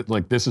saying that,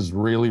 like, this is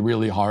really,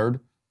 really hard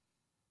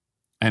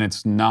and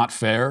it's not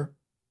fair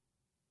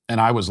and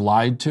I was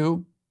lied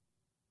to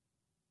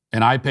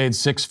and I paid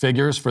 6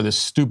 figures for this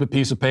stupid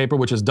piece of paper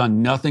which has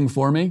done nothing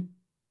for me,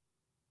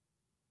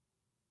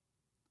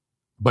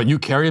 but you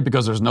carry it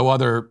because there's no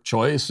other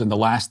choice and the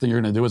last thing you're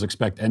going to do is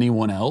expect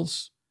anyone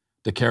else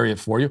to carry it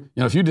for you.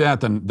 You know, if you do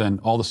that, then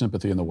all the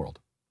sympathy in the world.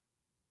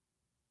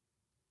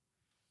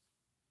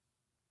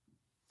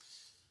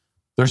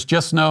 There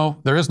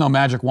is no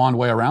magic wand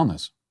way around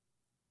this.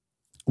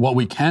 What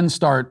we can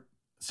start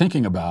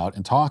thinking about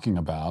and talking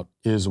about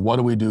is, what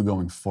do we do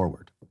going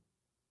forward?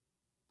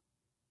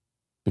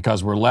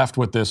 Because we're left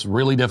with this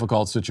really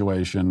difficult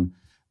situation,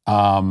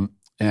 and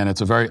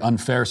it's a very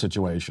unfair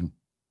situation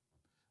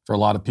for a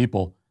lot of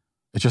people.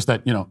 It's just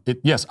that, you know,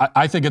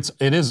 I think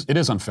it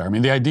is unfair. I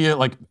mean, the idea,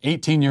 like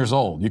 18 years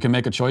old, you can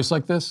make a choice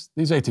like this.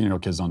 These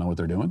 18-year-old kids don't know what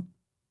they're doing.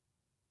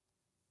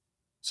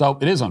 So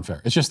it is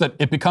unfair. It's just that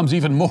it becomes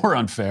even more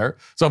unfair.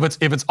 So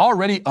if it's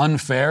already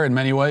unfair in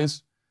many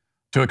ways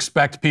to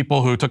expect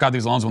people who took out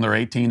these loans when they're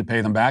 18 to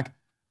pay them back,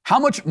 How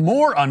much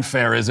more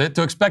unfair is it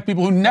to expect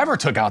people who never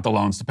took out the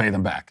loans to pay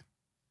them back?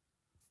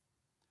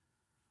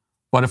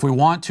 But if we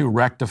want to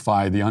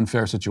rectify the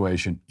unfair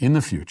situation in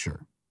the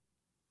future,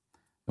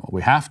 what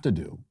we have to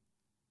do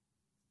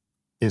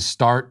is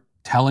start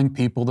telling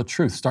people the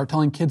truth. Start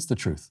telling kids the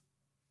truth.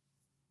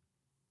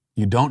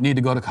 You don't need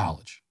to go to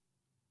college.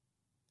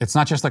 It's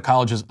not just that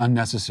college is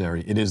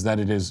unnecessary. It is that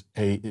it is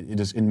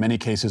in many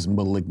cases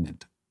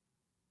malignant.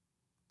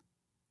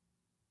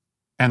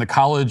 And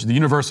the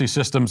university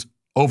system's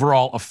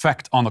overall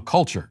effect on the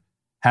culture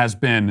has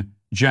been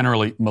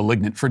generally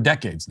malignant for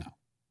decades now.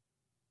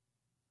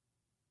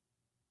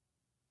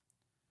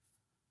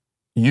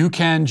 You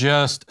can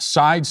just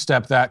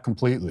sidestep that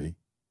completely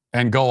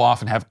and go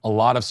off and have a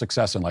lot of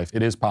success in life.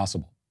 It is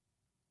possible.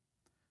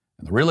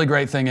 And the really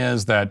great thing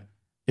is that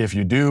if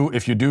you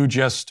do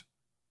just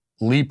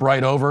leap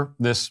right over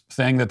this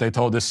thing that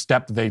this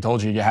step that they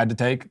told you had to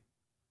take,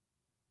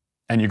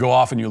 and you go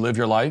off and you live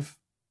your life,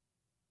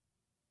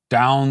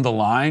 down the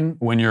line,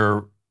 when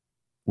you're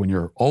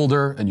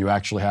older and you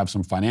actually have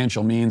some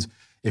financial means,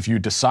 if you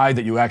decide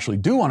that you actually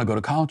do want to go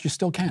to college, you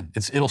still can.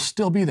 It'll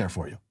still be there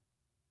for you.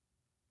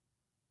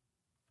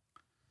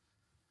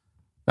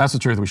 That's the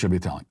truth we should be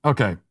telling.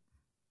 Okay.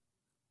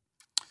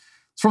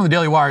 It's from the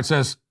Daily Wire. It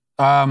says,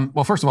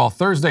 well, first of all,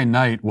 Thursday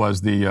night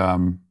was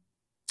the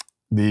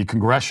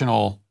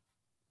congressional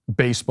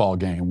baseball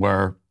game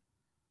where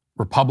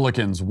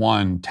Republicans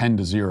won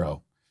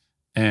 10-0,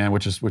 and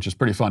which is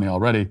pretty funny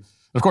already.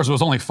 Of course, it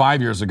was only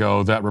 5 years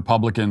ago that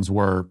Republicans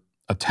were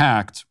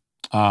attacked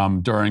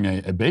during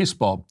a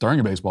baseball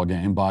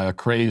game by a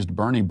crazed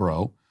Bernie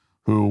bro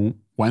who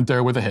went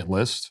there with a hit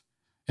list,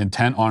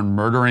 intent on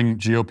murdering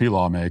GOP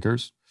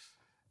lawmakers.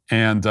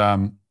 And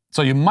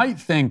so you might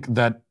think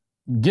that,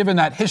 given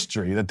that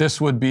history, that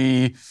this would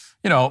be,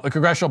 a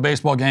congressional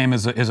baseball game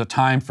is a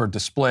time for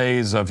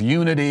displays of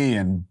unity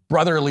and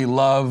brotherly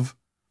love.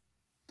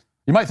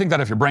 You might think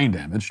that if you're brain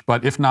damaged,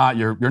 but if not,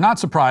 you're not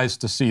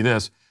surprised to see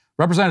this.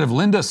 Representative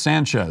Linda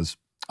Sanchez,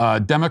 a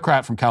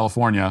Democrat from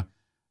California,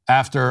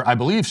 after, I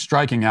believe,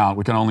 striking out,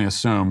 we can only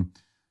assume,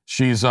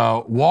 she's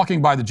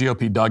walking by the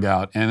GOP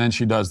dugout, and then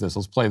she does this.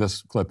 Let's play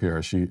this clip here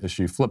as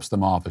she flips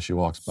them off as she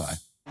walks by.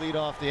 Lead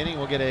off the inning.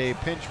 We'll get a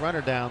pinch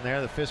runner down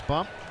there, the fist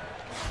bump.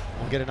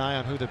 We'll get an eye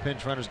on who the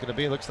pinch runner is going to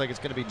be. It looks like it's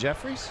going to be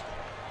Jeffries.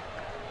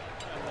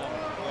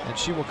 And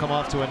she will come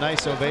off to a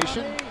nice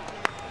ovation.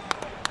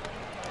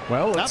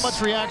 Well, not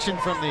much reaction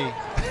from the...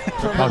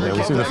 Okay,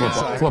 we see the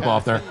flip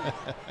off there.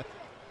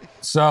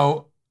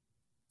 So,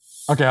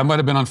 okay, I might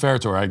have been unfair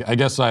to her. I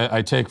guess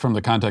I take from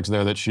the context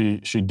there that she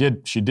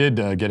did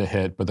get a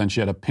hit, but then she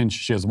had a pinch.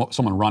 She has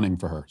someone running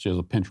for her. She has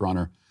a pinch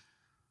runner.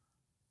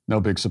 No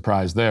big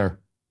surprise there.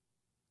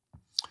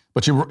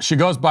 But she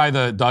goes by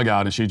the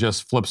dugout and she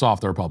just flips off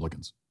the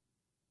Republicans.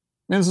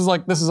 I mean,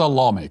 this is a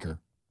lawmaker,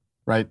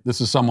 right? This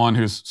is someone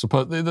who's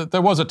supposed.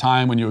 There was a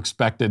time when you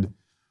expected.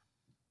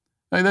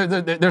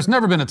 There's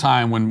never been a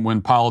time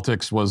when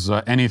politics was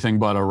anything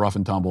but a rough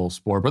and tumble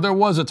sport, but there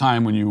was a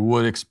time when you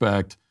would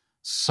expect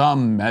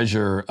some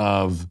measure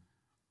of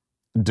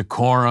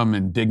decorum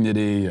and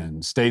dignity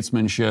and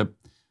statesmanship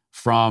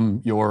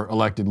from your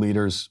elected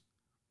leaders,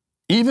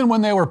 even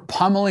when they were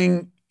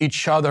pummeling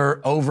each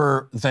other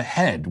over the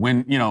head,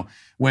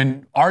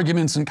 when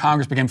arguments in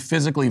Congress became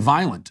physically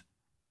violent.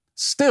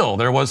 Still,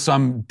 there was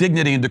some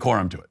dignity and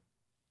decorum to it.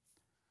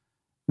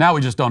 Now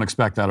we just don't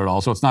expect that at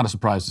all, so it's not a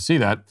surprise to see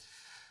that.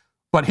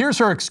 But here's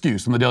her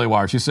excuse from the Daily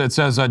Wire. She says,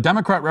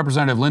 Democrat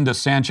Representative Linda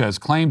Sanchez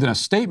claimed in a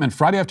statement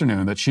Friday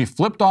afternoon that she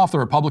flipped off the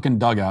Republican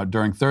dugout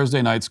during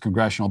Thursday night's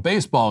congressional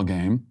baseball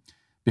game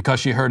because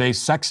she heard a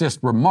sexist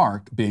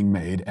remark being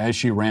made as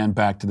she ran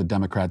back to the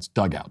Democrats'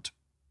 dugout.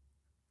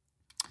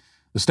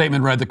 The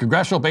statement read, "The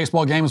congressional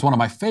baseball game is one of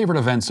my favorite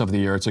events of the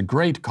year. It's a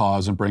great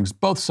cause and brings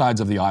both sides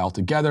of the aisle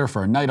together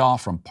for a night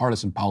off from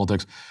partisan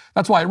politics.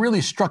 That's why it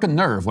really struck a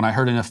nerve when I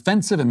heard an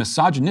offensive and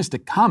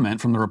misogynistic comment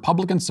from the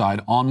Republican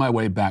side on my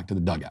way back to the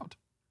dugout."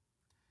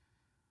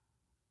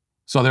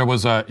 So it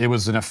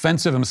was an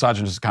offensive and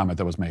misogynistic comment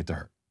that was made to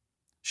her.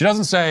 She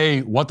doesn't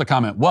say what the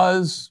comment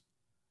was,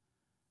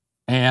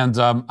 and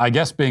I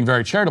guess being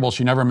very charitable,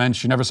 she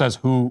never says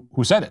who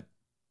said it.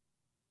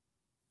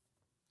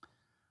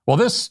 Well,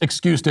 this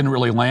excuse didn't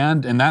really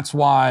land, and that's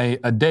why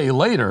a day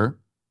later,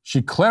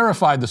 she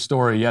clarified the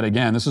story yet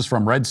again. This is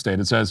from Red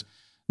State. It says,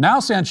 now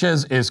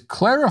Sanchez is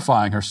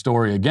clarifying her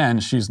story again.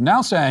 She's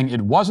now saying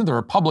it wasn't the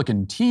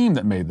Republican team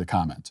that made the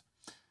comment.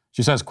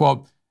 She says,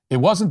 quote, "It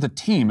wasn't the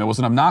team. It was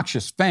an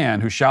obnoxious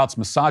fan who shouts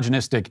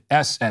misogynistic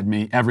S at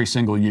me every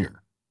single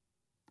year."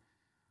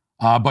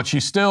 But she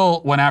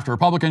still went after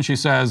Republicans. She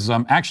says,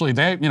 actually,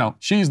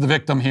 she's the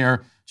victim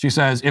here. She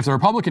says, if the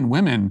Republican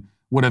women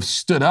would have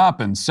stood up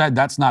and said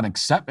that's not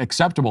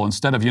acceptable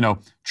instead of,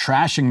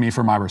 trashing me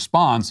for my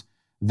response,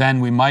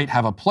 then we might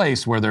have a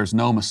place where there's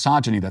no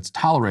misogyny that's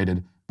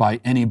tolerated by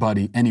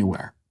anybody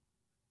anywhere.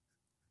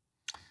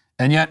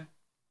 And yet,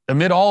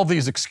 amid all of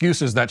these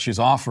excuses that she's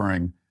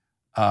offering,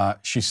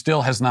 she's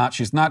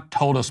not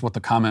told us what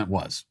the comment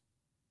was.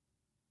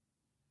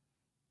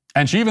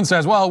 And she even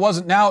says, well, it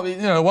wasn't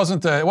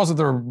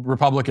the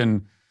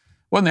Republican,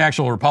 wasn't the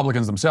actual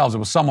Republicans themselves. It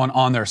was someone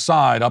on their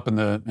side up in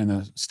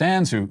the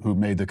stands who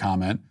made the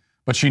comment.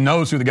 But she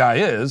knows who the guy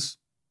is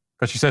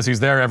because she says he's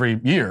there every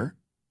year.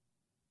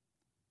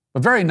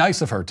 But very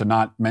nice of her to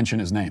not mention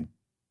his name.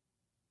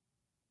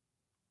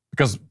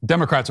 Because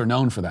Democrats are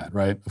known for that,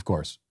 right? Of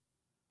course.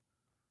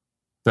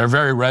 They're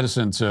very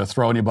reticent to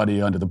throw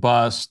anybody under the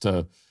bus,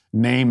 to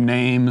name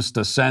names,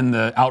 to send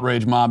the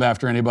outrage mob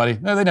after anybody.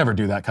 No, they never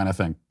do that kind of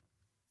thing.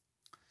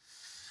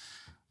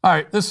 All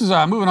right, this is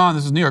moving on.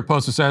 This is New York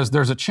Post. It says,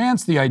 there's a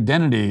chance the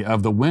identity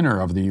of the winner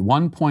of the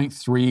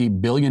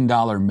 $1.3 billion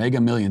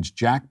Mega Millions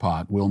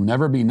jackpot will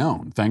never be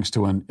known, thanks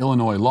to an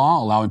Illinois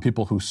law allowing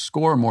people who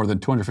score more than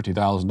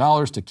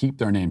 $250,000 to keep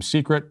their name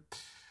secret.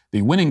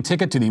 The winning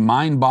ticket to the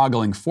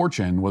mind-boggling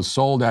fortune was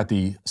sold at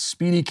the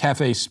Speedy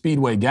Cafe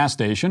Speedway gas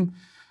station,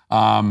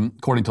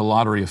 according to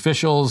lottery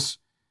officials,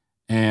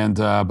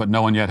 but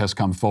no one yet has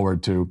come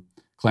forward to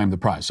claim the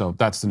prize. So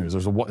that's the news.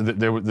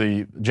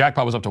 The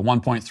jackpot was up to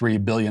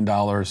 $1.3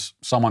 billion.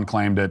 Someone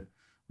claimed it.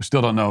 We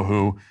still don't know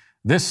who.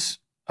 This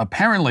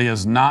apparently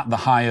is not the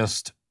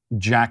highest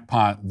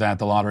jackpot that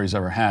the lottery's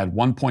ever had.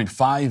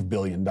 $1.5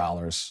 billion.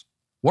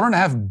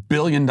 $1.5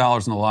 billion in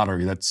the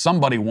lottery that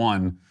somebody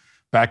won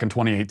back in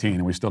 2018,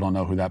 and we still don't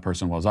know who that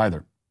person was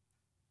either.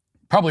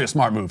 Probably a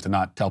smart move to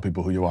not tell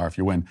people who you are if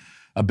you win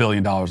 $1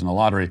 billion in the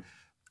lottery.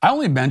 I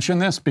only mention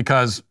this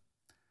because,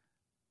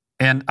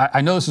 and I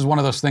know this is one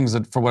of those things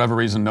that for whatever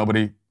reason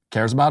nobody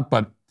cares about,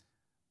 but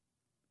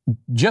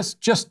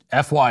just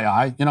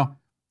FYI,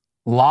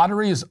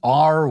 lotteries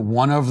are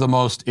one of the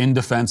most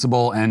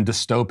indefensible and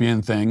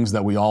dystopian things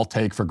that we all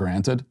take for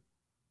granted.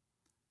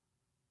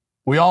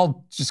 We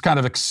all just kind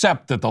of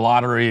accept that the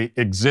lottery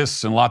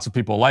exists and lots of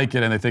people like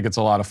it and they think it's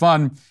a lot of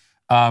fun.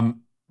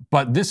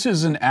 But this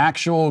is an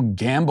actual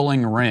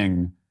gambling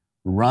ring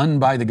run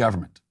by the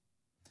government.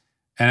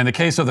 And in the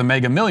case of the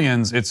Mega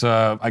Millions, it's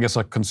a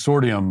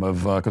consortium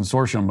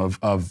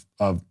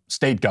of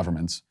state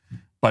governments.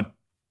 But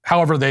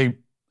however they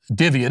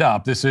divvy it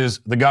up, this is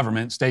the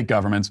government, state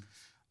governments,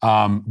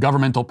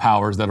 governmental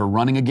powers that are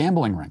running a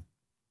gambling ring.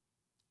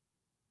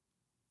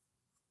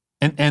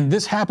 And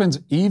this happens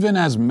even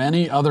as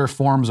many other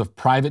forms of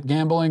private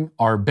gambling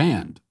are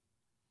banned.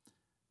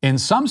 In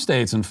some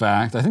states, in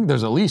fact, I think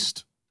there's at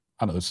least,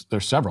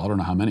 there's several, I don't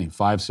know how many,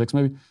 5, 6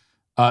 maybe,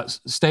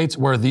 states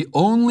where the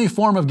only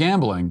form of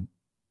gambling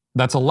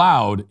that's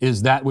allowed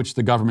is that which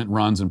the government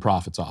runs and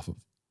profits off of.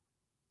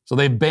 So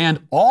they've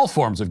banned all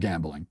forms of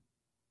gambling.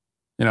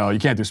 You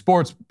can't do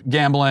sports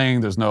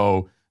gambling, there's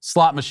no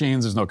slot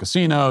machines, there's no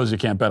casinos, you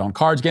can't bet on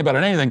cards, you can't bet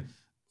on anything.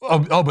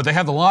 Oh, but they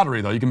have the lottery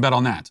though, you can bet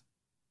on that.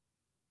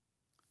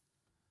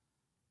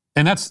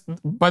 And that's,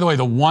 by the way,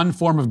 the one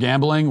form of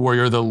gambling where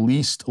you're the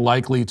least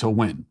likely to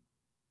win.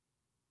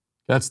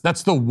 That's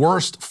the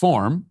worst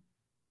form.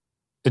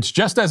 It's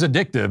just as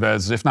addictive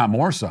as, if not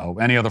more so,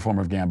 any other form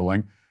of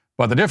gambling.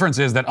 But the difference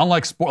is that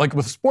unlike like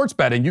with sports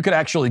betting, you could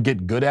actually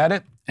get good at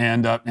it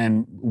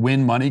and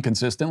win money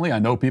consistently. I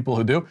know people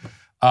who do.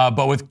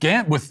 But with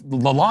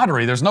the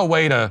lottery, there's no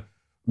way to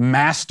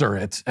master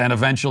it and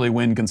eventually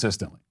win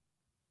consistently.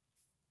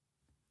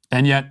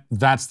 And yet,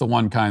 that's the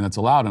one kind that's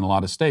allowed in a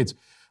lot of states.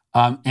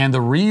 And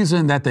the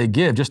reason that they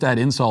give, just to add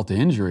insult to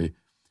injury,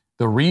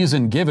 the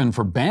reason given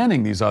for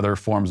banning these other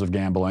forms of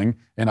gambling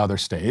in other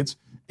states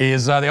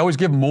is they always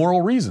give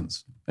moral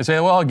reasons. They say,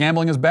 well,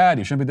 gambling is bad.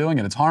 You shouldn't be doing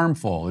it. It's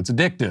harmful. It's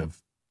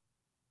addictive.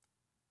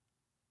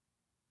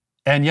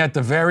 And yet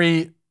the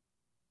very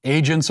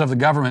agents of the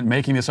government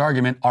making this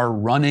argument are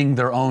running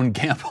their own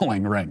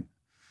gambling ring.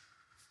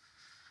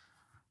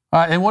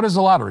 And what is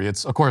the lottery?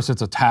 Of course,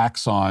 it's a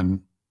tax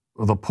on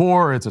the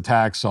poor. It's a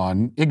tax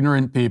on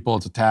ignorant people.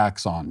 It's a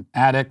tax on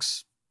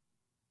addicts.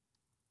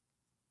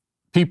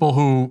 People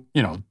who,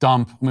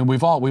 dump. I mean,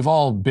 we've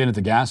all been at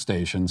the gas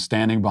station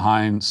standing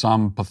behind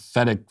some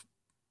pathetic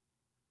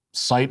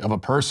sight of a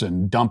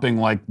person dumping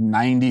like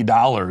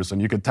 $90,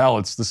 and you could tell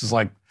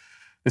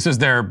this is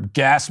their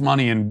gas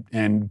money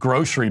and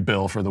grocery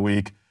bill for the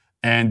week,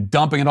 and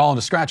dumping it all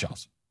into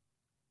scratch-offs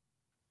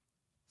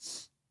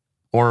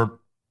or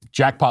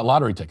jackpot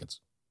lottery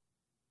tickets.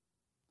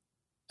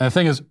 And the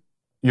thing is,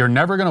 you're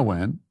never going to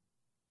win,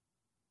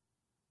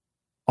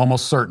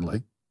 almost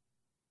certainly.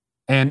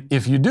 And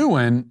if you do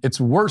win, it's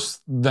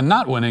worse than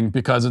not winning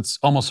because it's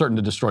almost certain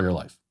to destroy your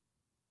life.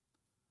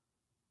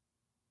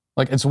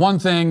 Like, it's one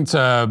thing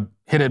to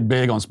hit it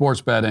big on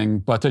sports betting,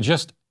 but to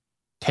just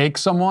take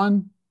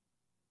some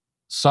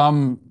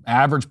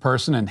average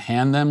person, and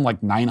hand them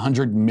like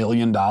 $900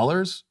 million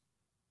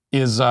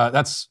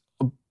that's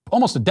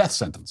almost a death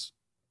sentence.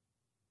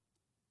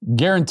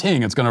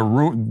 Guaranteeing it's going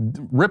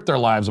to rip their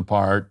lives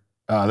apart.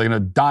 They're going to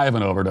die of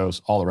an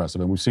overdose, all the rest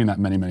of it. We've seen that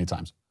many, many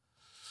times.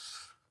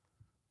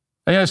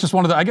 And it's just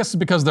I guess it's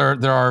because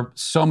there are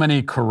so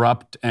many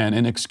corrupt and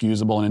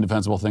inexcusable and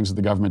indefensible things that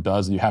the government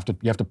does that you have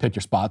to pick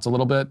your spots a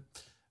little bit.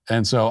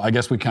 And so I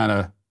guess we kind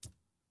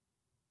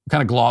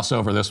of gloss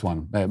over this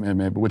one,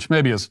 which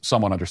maybe is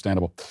somewhat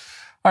understandable.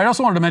 All right, I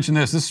also wanted to mention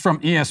this. This is from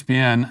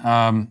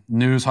ESPN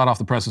News, hot off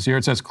the presses here.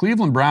 It says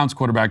Cleveland Browns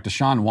quarterback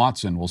Deshaun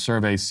Watson will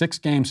serve a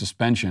 6-game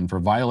suspension for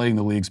violating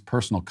the league's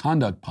personal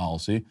conduct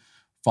policy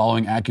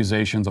following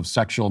accusations of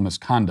sexual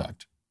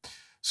misconduct.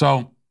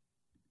 So,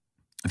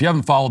 if you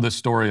haven't followed this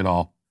story at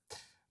all,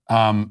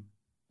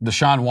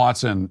 Deshaun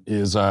Watson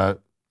is a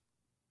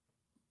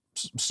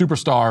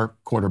superstar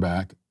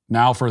quarterback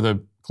now for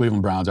the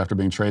Cleveland Browns after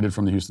being traded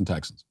from the Houston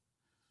Texans.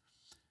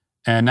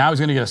 And now he's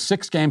going to get a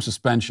 6-game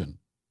suspension.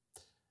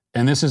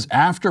 And this is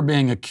after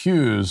being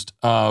accused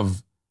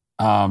of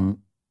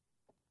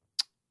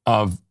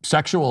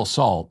sexual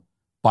assault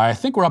by, I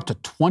think we're up to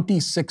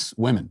 26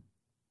 women.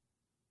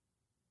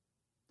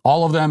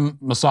 All of them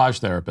massage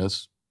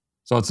therapists.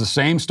 So it's the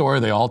same story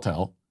they all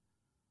tell,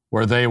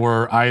 where they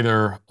were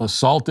either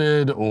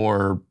assaulted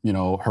or,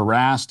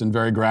 harassed in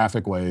very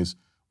graphic ways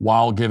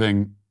while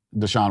giving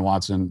Deshaun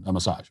Watson a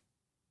massage.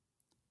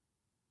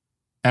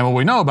 And what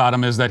we know about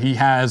him is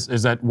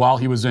that while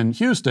he was in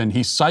Houston,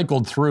 he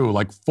cycled through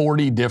like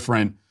 40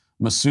 different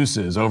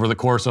masseuses over the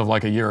course of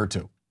like a year or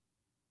two.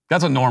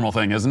 That's a normal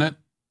thing, isn't it?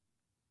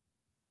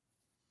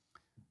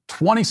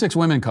 26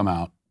 women come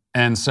out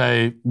and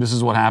say this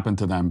is what happened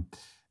to them.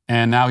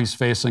 And now he's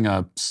facing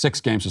a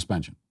 6-game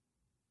suspension.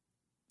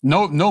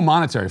 No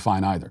monetary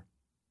fine either,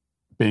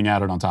 being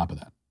added on top of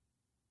that.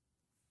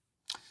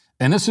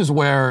 And this is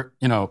where,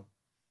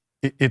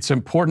 it's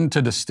important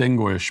to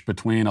distinguish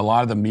between a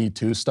lot of the Me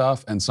Too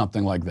stuff and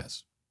something like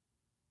this.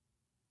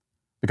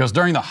 Because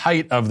during the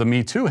height of the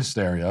Me Too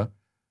hysteria,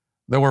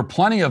 there were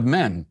plenty of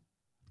men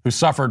who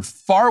suffered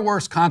far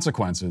worse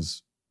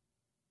consequences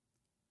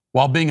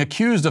while being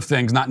accused of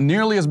things not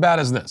nearly as bad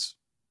as this.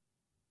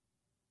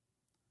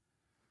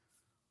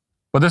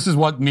 But this is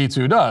what Me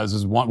Too does.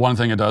 Is one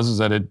thing it does is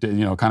that it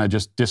kind of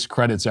just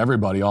discredits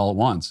everybody all at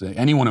once.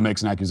 Anyone who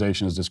makes an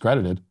accusation is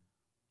discredited.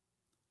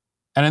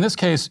 And in this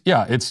case,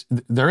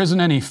 there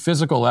isn't any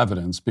physical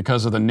evidence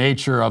because of the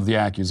nature of the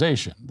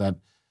accusation. That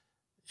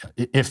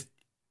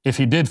if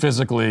he did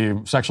physically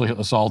sexually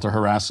assault or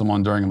harass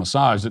someone during a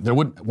massage,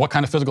 what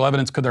kind of physical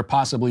evidence could there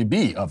possibly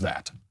be of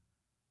that?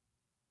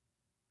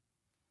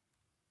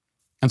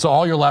 And so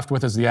all you're left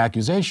with is the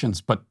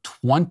accusations. But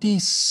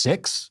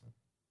 26?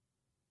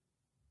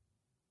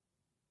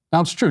 Now,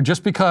 it's true.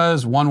 Just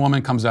because one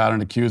woman comes out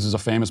and accuses a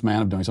famous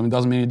man of doing something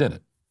doesn't mean he did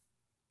it.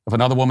 If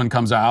another woman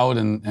comes out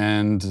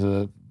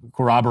and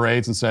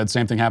corroborates and said,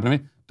 same thing happened to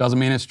me, doesn't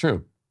mean it's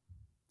true.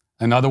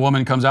 Another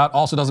woman comes out,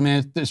 also doesn't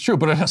mean it's true.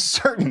 But at a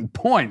certain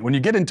point, when you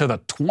get into the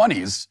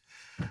 20s,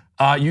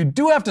 you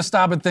do have to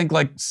stop and think,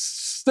 like,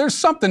 there's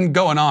something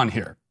going on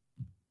here.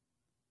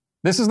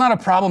 This is not a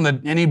problem that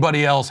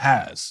anybody else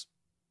has.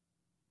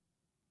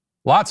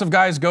 Lots of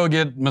guys go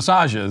get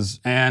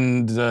massages,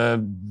 and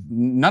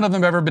none of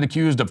them have ever been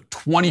accused of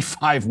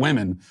 25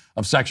 women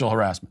of sexual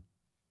harassment.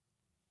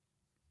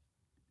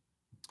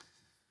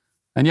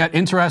 And yet,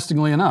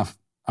 interestingly enough,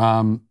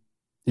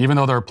 even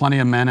though there are plenty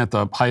of men at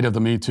the height of the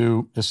Me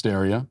Too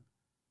hysteria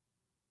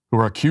who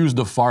are accused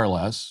of far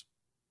less,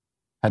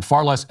 had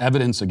far less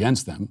evidence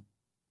against them,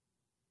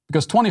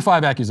 because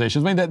 25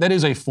 accusations, I mean, that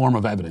is a form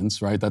of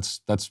evidence, right? That's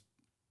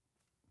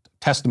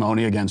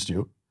testimony against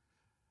you,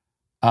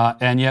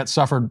 and yet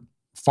suffered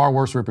far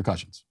worse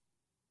repercussions.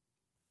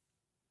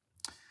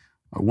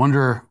 I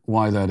wonder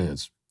why that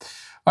is.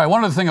 All right,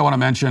 one other thing I want to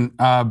mention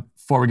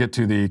before we get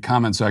to the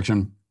comment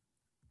section.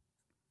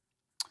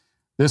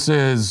 This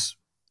is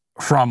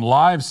from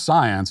Live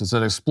Science. It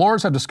said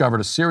explorers have discovered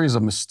a series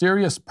of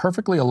mysterious,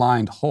 perfectly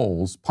aligned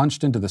holes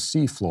punched into the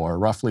seafloor,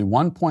 roughly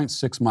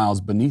 1.6 miles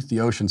beneath the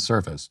ocean's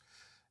surface,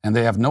 and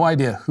they have no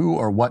idea who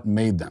or what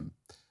made them.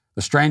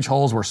 The strange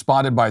holes were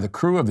spotted by the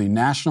crew of the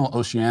National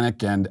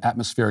Oceanic and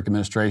Atmospheric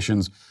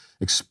Administration's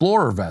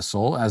Explorer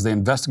vessel as they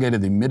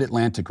investigated the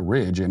Mid-Atlantic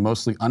Ridge, a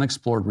mostly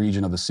unexplored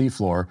region of the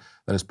seafloor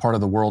that is part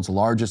of the world's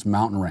largest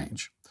mountain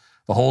range.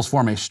 The holes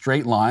form a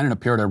straight line and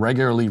appear at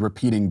irregularly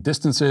repeating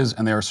distances,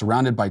 and they are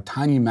surrounded by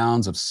tiny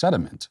mounds of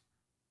sediment.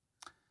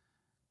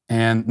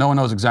 And no one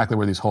knows exactly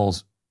where these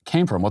holes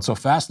came from. What's so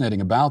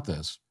fascinating about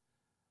this,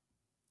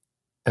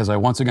 as I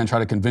once again try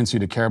to convince you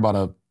to care about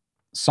a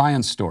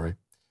science story,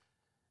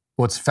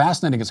 what's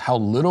fascinating is how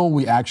little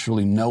we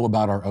actually know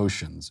about our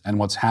oceans and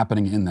what's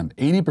happening in them.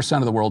 80%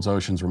 of the world's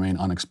oceans remain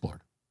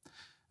unexplored.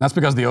 That's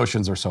because the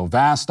oceans are so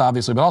vast,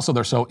 obviously, but also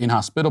they're so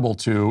inhospitable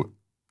to,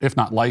 if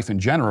not life in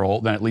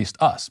general, then at least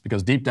us.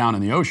 Because deep down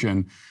in the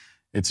ocean,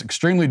 it's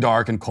extremely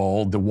dark and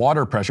cold. The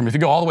water pressure, I mean, if you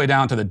go all the way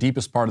down to the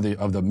deepest part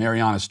of the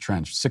Marianas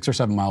Trench, 6 or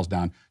 7 miles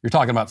down, you're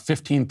talking about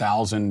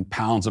 15,000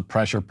 pounds of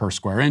pressure per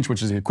square inch,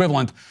 which is the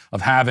equivalent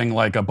of having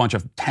like a bunch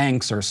of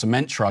tanks or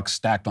cement trucks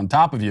stacked on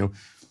top of you.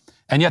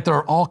 And yet there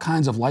are all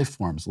kinds of life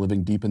forms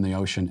living deep in the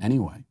ocean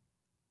anyway,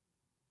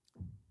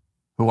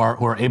 who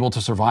are able to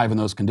survive in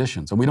those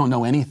conditions. And we don't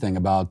know anything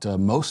about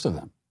most of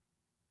them.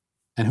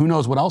 And who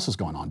knows what else is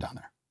going on down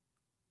there.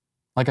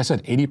 Like I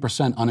said,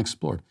 80%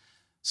 unexplored.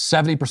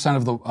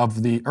 70%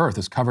 of the earth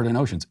is covered in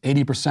oceans.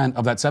 80%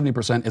 of that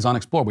 70% is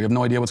unexplored. We have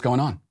no idea what's going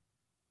on.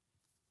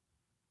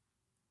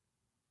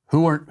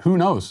 Who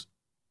knows?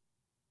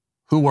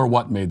 Who or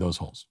what made those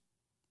holes?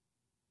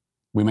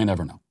 We may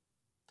never know.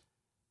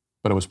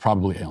 But it was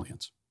probably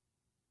aliens,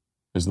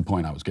 is the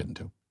point I was getting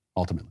to,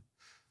 ultimately.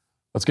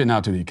 Let's get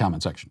now to the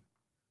comment section.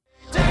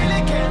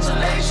 Daily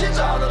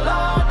cancellations are the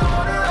law and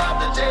order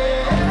of the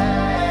day.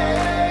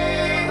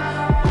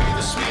 We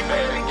the sweet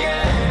baby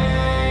gang.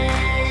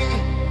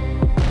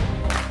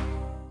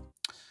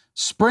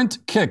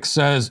 Sprint Kick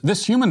says,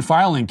 this human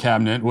filing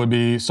cabinet would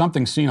be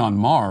something seen on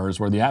Mars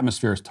where the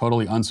atmosphere is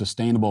totally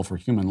unsustainable for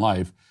human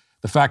life.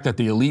 The fact that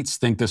the elites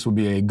think this would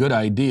be a good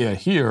idea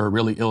here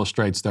really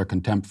illustrates their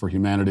contempt for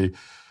humanity.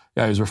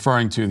 Yeah, he's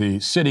referring to the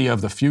city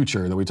of the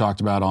future that we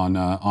talked about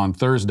on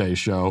Thursday's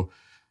show.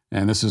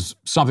 And this is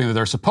something that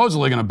they're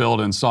supposedly going to build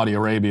in Saudi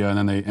Arabia,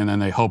 and then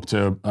they hope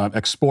to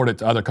export it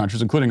to other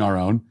countries, including our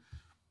own,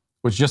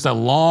 which is just a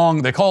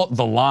long, they call it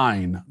the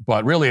line,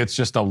 but really it's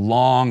just a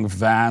long,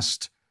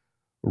 vast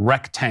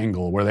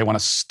rectangle where they want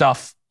to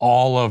stuff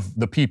all of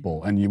the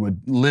people, and you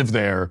would live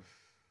there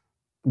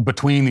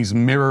between these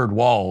mirrored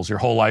walls your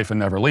whole life and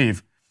never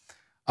leave.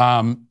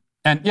 And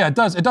yeah, it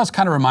does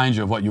kind of remind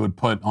you of what you would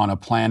put on a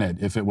planet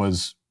if it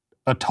was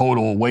a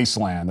total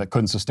wasteland that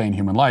couldn't sustain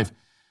human life.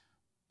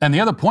 And the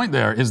other point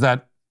there is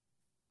that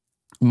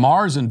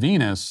Mars and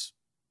Venus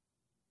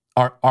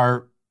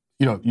are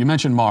you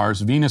mentioned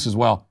Mars, Venus as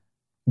well,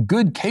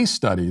 good case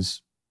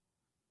studies,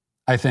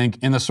 I think,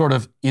 in the sort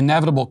of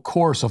inevitable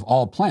course of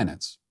all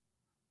planets.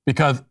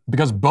 Because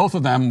both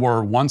of them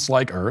were once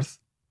like Earth.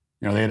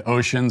 They had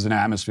oceans and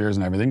atmospheres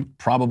and everything,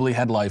 probably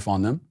had life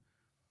on them.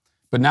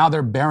 But now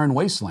they're barren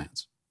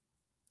wastelands.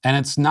 And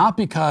it's not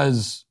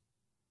because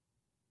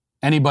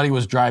anybody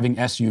was driving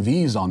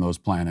SUVs on those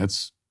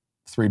planets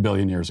 3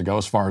 billion years ago,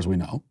 as far as we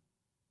know,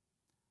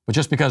 but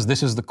just because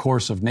this is the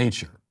course of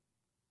nature.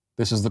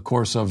 This is the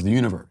course of the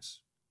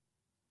universe.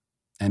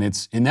 And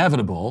it's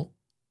inevitable,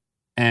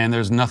 and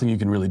there's nothing you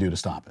can really do to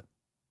stop it.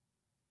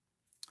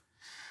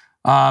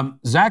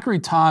 Zachary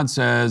Todd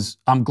says,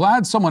 I'm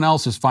glad someone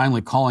else is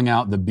finally calling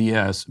out the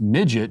BS.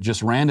 Midget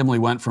just randomly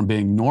went from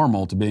being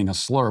normal to being a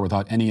slur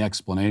without any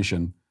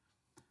explanation.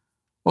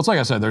 Well, it's like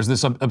I said, there's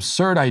this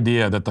absurd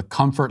idea that the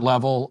comfort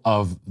level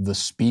of the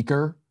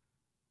speaker,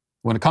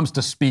 when it comes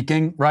to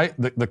speaking, right,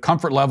 the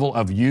comfort level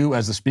of you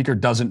as the speaker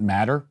doesn't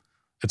matter.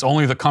 It's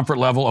only the comfort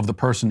level of the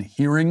person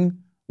hearing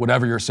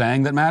whatever you're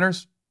saying that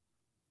matters,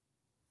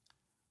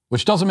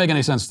 which doesn't make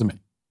any sense to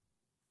me.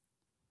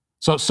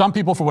 So some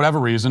people, for whatever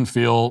reason,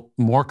 feel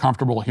more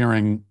comfortable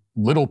hearing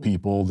little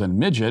people than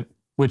midget,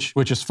 which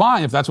is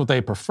fine if that's what they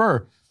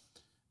prefer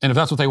and if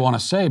that's what they want to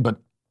say, but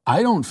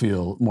I don't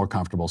feel more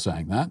comfortable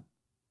saying that.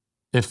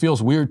 It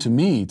feels weird to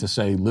me to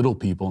say little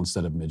people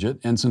instead of midget,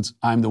 and since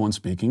I'm the one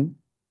speaking,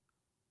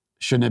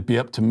 shouldn't it be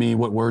up to me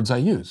what words I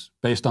use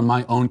based on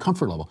my own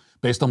comfort level,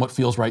 based on what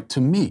feels right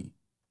to me?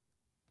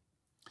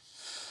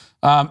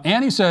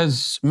 Annie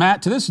says,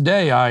 Matt, to this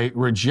day, I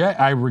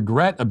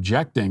regret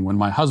objecting when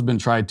my husband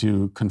tried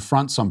to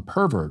confront some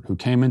pervert who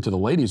came into the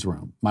ladies'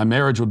 room. My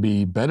marriage would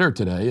be better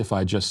today if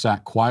I just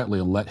sat quietly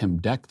and let him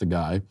deck the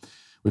guy.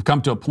 We've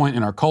come to a point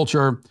in our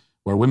culture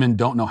where women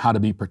don't know how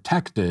to be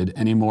protected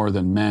any more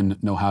than men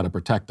know how to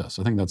protect us.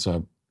 I think that's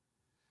a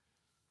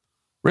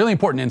really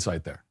important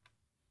insight there.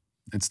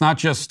 It's not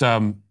just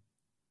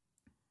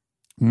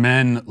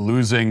men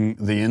losing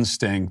the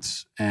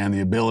instincts and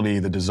the ability,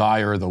 the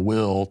desire, the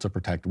will to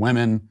protect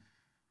women.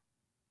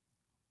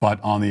 But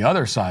on the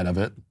other side of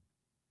it,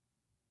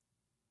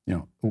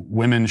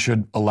 women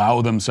should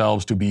allow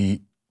themselves to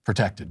be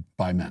protected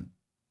by men.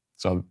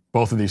 So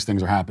both of these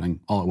things are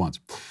happening all at once.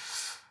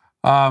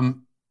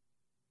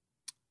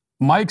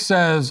 Mike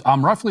says,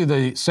 I'm roughly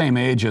the same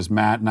age as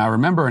Matt, and I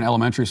remember in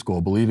elementary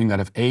school believing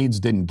that if AIDS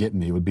didn't get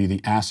me, it would be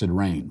the acid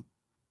rain.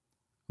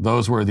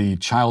 Those were the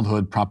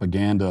childhood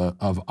propaganda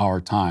of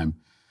our time.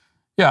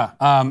 Yeah,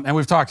 and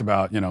we've talked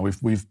about,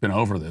 we've been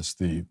over this.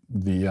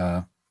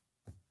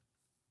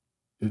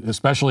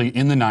 Especially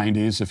in the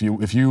 90s, if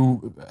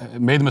you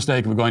made the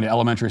mistake of going to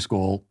elementary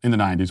school in the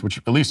 90s, which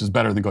at least is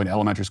better than going to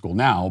elementary school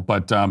now,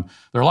 but there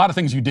are a lot of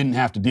things you didn't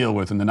have to deal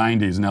with in the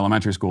 90s in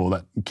elementary school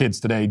that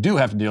kids today do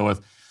have to deal with.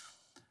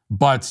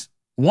 But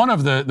one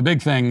of the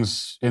big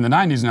things in the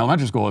 90s in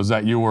elementary school is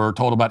that you were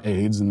told about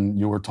AIDS, and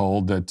you were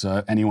told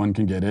that anyone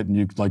can get it, and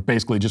you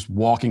basically just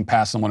walking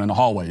past someone in the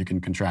hallway, you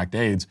can contract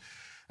AIDS.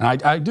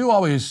 And I do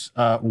always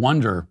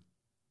wonder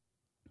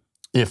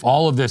if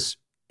all of this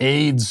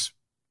AIDS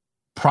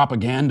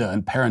propaganda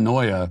and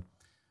paranoia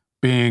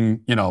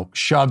being,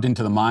 shoved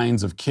into the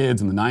minds of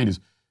kids in the 90s,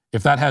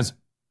 if that has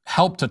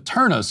helped to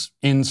turn us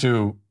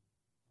into,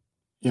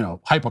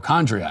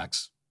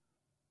 hypochondriacs.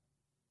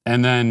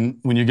 And then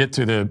when you get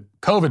to the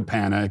COVID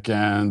panic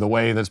and the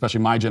way that especially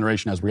my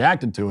generation has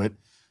reacted to it,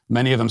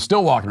 many of them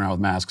still walking around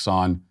with masks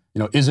on,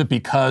 is it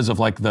because of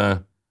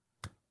the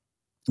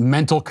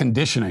mental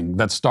conditioning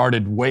that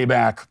started way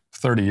back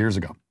 30 years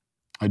ago?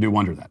 I do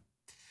wonder that.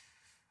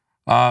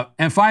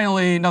 And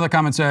finally, another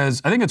comment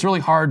says, I think it's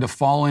really hard to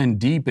fall in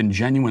deep and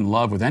genuine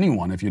love with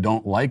anyone if you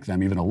don't like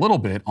them even a little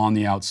bit on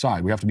the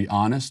outside. We have to be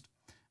honest,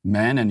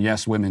 men and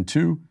yes, women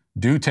too,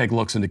 do take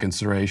looks into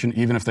consideration,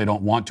 even if they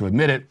don't want to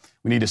admit it.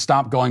 We need to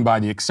stop going by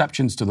the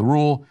exceptions to the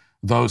rule,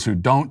 those who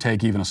don't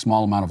take even a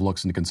small amount of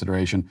looks into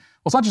consideration. Well,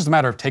 it's not just a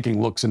matter of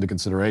taking looks into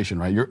consideration,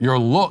 right? Your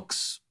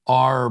looks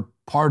are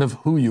part of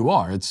who you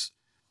are. It's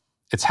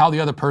how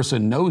the other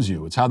person knows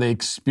you. It's how they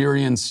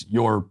experience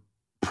your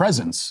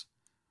presence.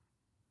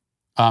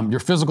 Your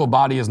physical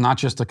body is not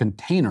just a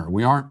container.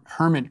 We aren't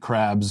hermit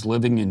crabs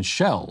living in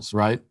shells,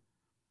 right?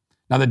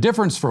 Now, the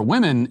difference for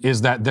women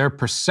is that their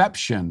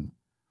perception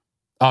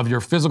of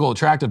your physical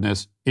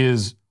attractiveness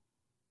is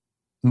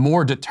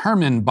more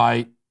determined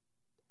by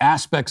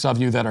aspects of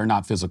you that are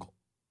not physical.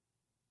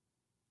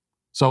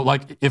 So,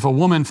 like, if a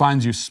woman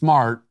finds you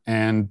smart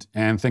and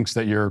thinks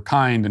that you're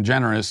kind and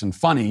generous and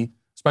funny,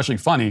 especially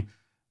funny,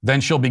 then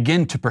she'll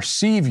begin to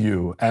perceive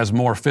you as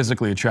more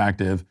physically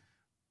attractive,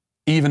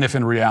 even if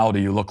in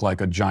reality you look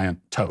like a giant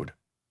toad.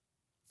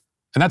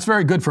 And that's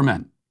very good for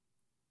men,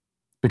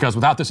 because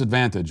without this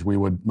advantage,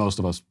 most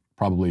of us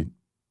probably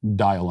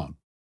die alone.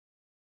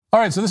 All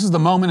right, so this is the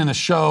moment in the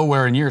show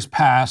where in years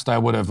past, I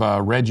would have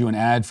read you an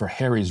ad for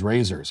Harry's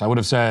Razors. I would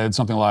have said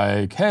something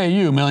like, hey,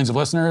 you millions of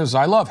listeners,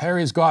 I love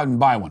Harry's, go out and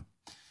buy one.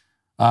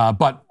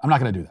 But I'm not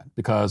going to do that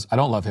because I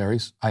don't love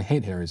Harry's. I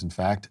hate Harry's, in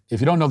fact. If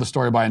you don't know the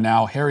story by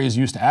now, Harry's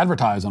used to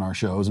advertise on our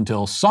shows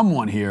until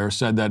someone here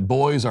said that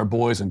boys are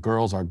boys and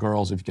girls are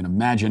girls. If you can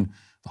imagine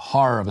the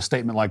horror of a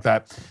statement like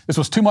that. This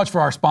was too much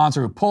for our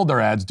sponsor who pulled their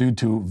ads due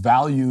to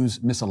values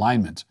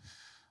misalignment.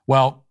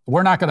 Well,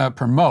 we're not going to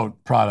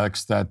promote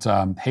products that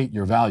hate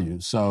your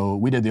values. So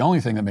we did the only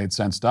thing that made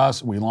sense to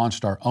us. We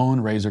launched our own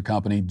razor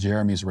company,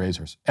 Jeremy's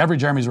Razors. Every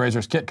Jeremy's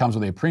Razors kit comes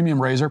with a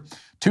premium razor,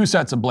 2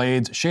 sets of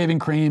blades, shaving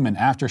cream, and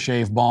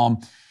aftershave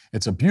balm.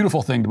 It's a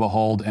beautiful thing to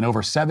behold, and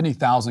over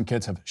 70,000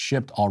 kits have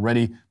shipped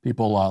already.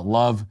 People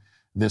love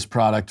this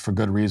product for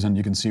good reason.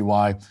 You can see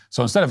why.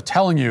 So instead of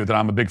telling you that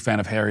I'm a big fan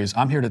of Harry's,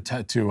 I'm here to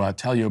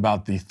tell you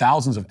about the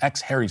thousands of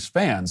ex-Harry's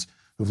fans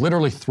who've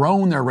literally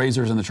thrown their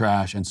razors in the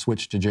trash and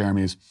switched to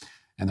Jeremy's,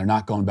 and they're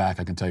not going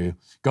back, I can tell you.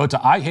 Go to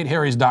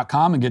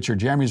IHateHarrys.com and get your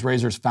Jeremy's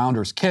Razors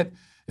Founders Kit.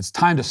 It's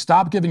time to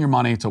stop giving your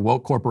money to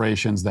woke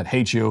corporations that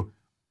hate you.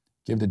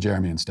 Give to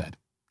Jeremy instead.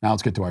 Now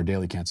let's get to our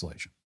daily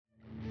cancellation.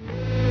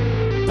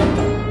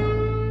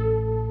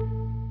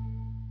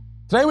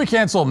 Today we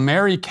cancel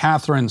Mary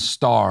Catherine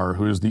Starr,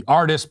 who's the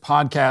artist,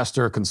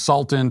 podcaster,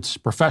 consultant,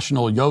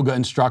 professional yoga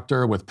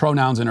instructor with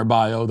pronouns in her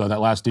bio, though that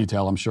last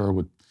detail I'm sure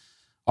would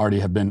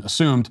already have been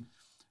assumed,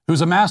 who's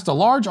amassed a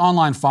large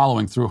online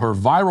following through her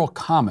viral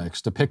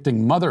comics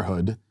depicting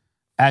motherhood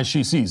as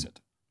she sees it.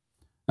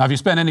 Now, if you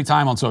spend any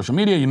time on social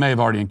media, you may have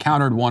already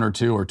encountered 1 or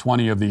 2 or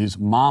 20 of these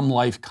mom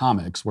life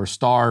comics where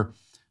Starr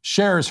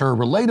shares her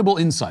relatable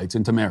insights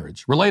into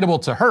marriage.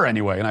 Relatable to her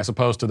anyway, and I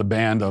suppose to the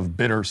band of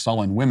bitter,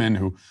 sullen women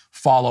who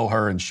follow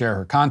her and share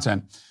her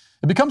content.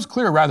 It becomes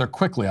clear rather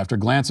quickly after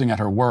glancing at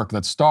her work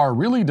that Starr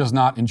really does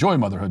not enjoy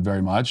motherhood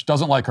very much,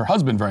 doesn't like her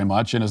husband very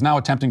much, and is now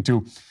attempting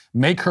to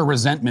make her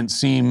resentment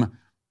seem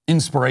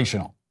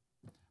inspirational.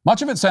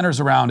 Much of it centers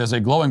around, as a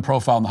glowing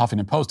profile in the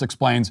Huffington Post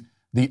explains,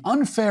 the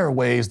unfair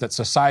ways that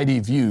society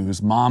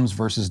views moms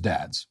versus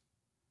dads.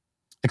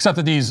 Except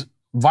that these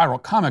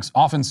viral comics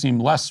often seem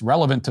less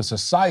relevant to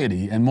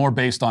society and more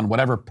based on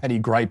whatever petty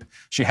gripe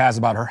she has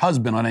about her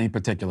husband on any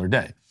particular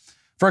day.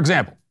 For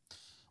example,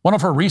 one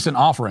of her recent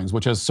offerings,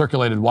 which has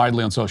circulated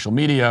widely on social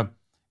media,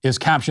 is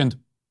captioned,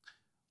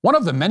 "One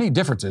of the many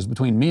differences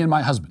between me and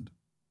my husband."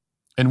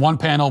 In one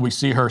panel, we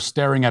see her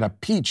staring at a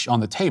peach on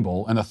the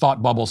table, and the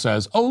thought bubble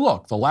says, "Oh,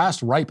 look, the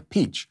last ripe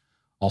peach.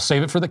 I'll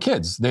save it for the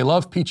kids. They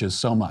love peaches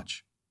so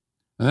much."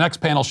 And the next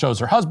panel shows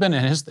her husband,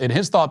 and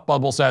his thought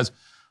bubble says,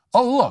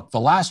 "Oh, look, the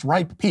last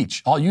ripe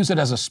peach. I'll use it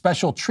as a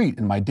special treat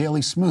in my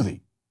daily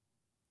smoothie."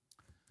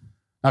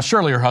 Now,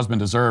 surely her husband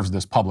deserves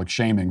this public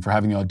shaming for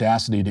having the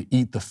audacity to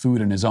eat the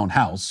food in his own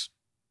house.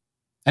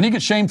 And he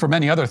gets shamed for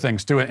many other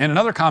things, too. In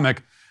another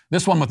comic,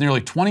 this one with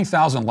nearly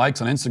 20,000 likes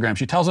on Instagram,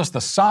 she tells us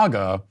the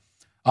saga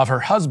of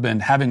her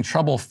husband having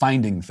trouble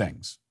finding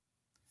things.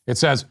 It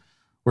says,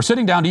 "We're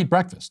sitting down to eat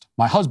breakfast.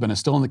 My husband is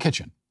still in the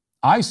kitchen.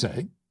 I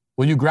say,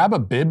 'Will you grab a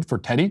bib for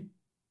Teddy?'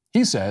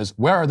 He says,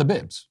 'Where are the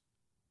bibs?'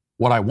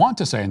 What I want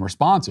to say in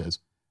response is,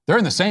 'They're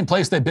in the same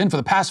place they've been for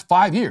the past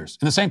 5 years,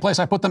 in the same place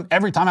I put them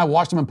every time I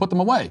wash them and put them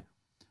away.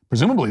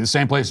 Presumably the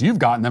same place you've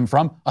gotten them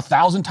from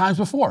 1,000 times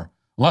before.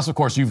 Unless, of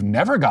course, you've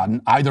never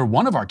gotten either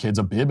one of our kids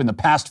a bib in the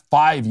past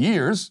 5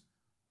 years.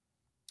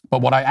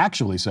 But what I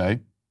actually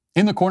say,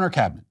 in the corner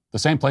cabinet, the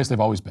same place they've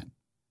always been.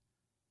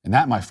 And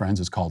that, my friends,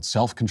 is called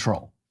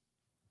self-control."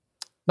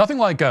 Nothing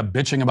like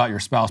bitching about your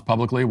spouse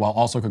publicly while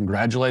also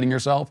congratulating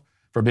yourself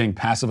for being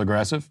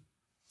passive-aggressive.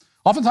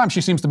 Oftentimes,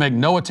 she seems to make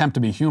no attempt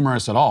to be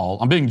humorous at all.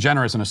 I'm being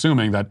generous in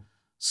assuming that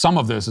some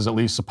of this is at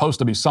least supposed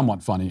to be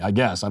somewhat funny, I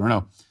guess. I don't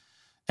know.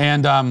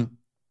 And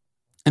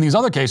in these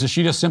other cases,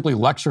 she just simply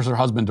lectures her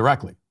husband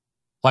directly,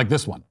 like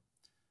this one.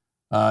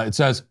 It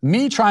says,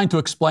 "Me trying to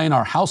explain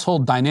our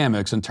household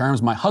dynamics in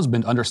terms my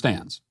husband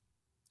understands."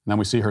 And then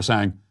we see her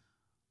saying,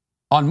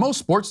 "On most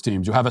sports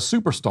teams, you have a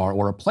superstar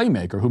or a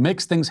playmaker who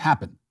makes things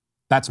happen.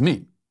 That's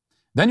me.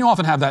 Then you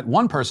often have that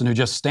one person who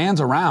just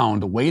stands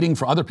around waiting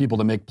for other people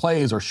to make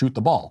plays or shoot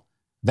the ball.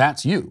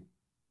 That's you.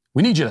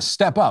 We need you to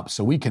step up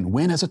so we can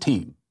win as a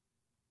team.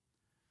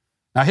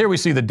 Now here we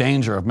see the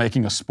danger of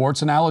making a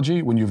sports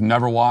analogy when you've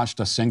never watched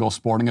a single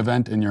sporting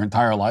event in your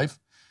entire life.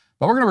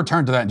 But we're going to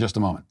return to that in just a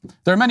moment.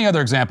 There are many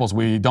other examples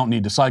we don't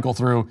need to cycle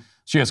through.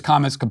 She has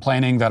comments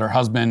complaining that her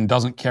husband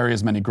doesn't carry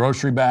as many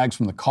grocery bags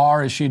from the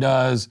car as she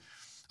does.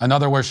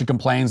 Another where she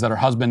complains that her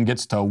husband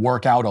gets to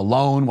work out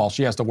alone while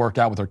she has to work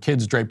out with her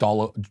kids draped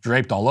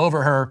all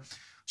over her.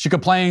 She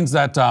complains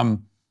that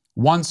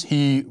once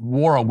he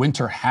wore a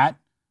winter hat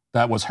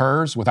that was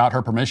hers without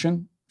her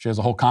permission. She has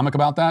a whole comic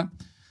about that.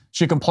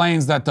 She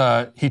complains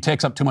that he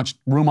takes up too much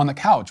room on the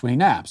couch when he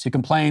naps. She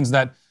complains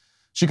that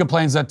he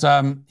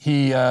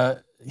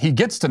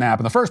gets to nap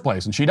in the first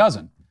place and she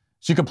doesn't.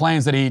 She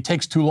complains that he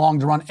takes too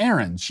long to run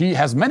errands. She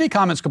has many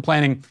comments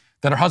complaining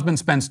that her husband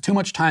spends too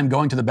much time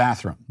going to the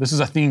bathroom. This is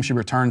a theme she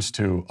returns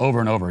to over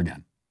and over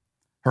again.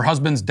 Her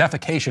husband's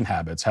defecation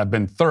habits have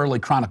been thoroughly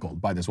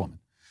chronicled by this woman.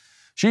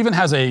 She even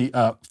has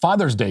a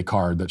Father's Day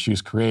card that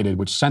she's created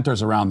which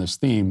centers around this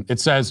theme.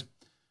 It says,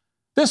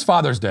 "This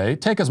Father's Day,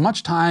 take as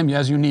much time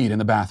as you need in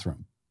the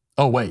bathroom."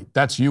 Oh wait,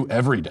 that's you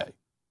every day.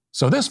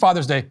 So this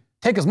Father's Day,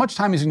 take as much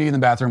time as you need in the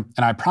bathroom,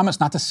 and I promise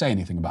not to say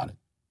anything about it.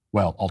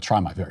 Well, I'll try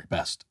my very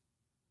best.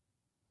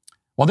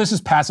 While this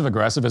is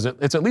passive-aggressive,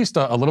 it's at least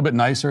a little bit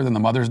nicer than the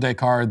Mother's Day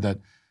card that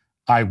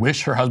I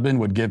wish her husband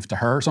would give to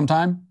her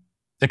sometime.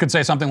 It could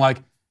say something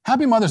like,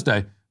 "Happy Mother's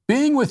Day.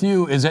 Being with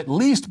you is at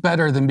least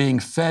better than being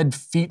fed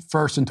feet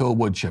first into a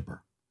wood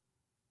chipper."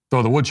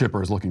 Though the wood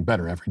chipper is looking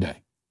better every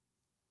day.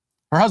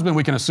 Her husband,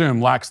 we can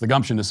assume, lacks the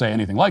gumption to say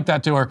anything like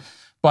that to her,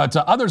 but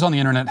others on the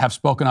internet have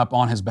spoken up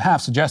on his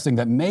behalf, suggesting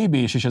that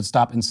maybe she should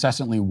stop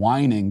incessantly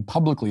whining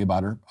publicly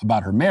about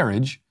her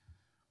marriage.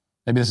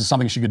 Maybe this is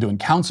something she could do in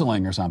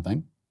counseling or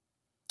something.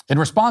 In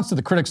response to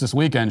the critics this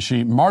weekend,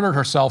 she martyred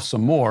herself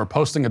some more,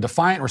 posting a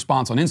defiant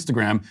response on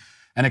Instagram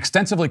and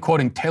extensively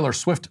quoting Taylor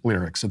Swift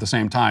lyrics at the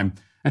same time.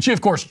 And she,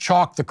 of course,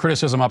 chalked the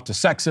criticism up to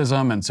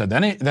sexism and said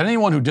that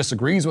anyone who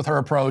disagrees with her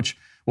approach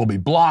will be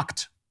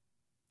blocked,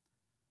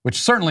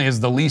 which certainly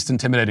is the least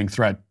intimidating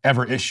threat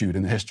ever issued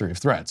in the history of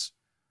threats.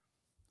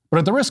 But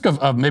at the risk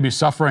of maybe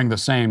suffering the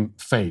same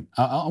fate,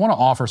 I want to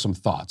offer some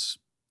thoughts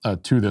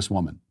to this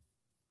woman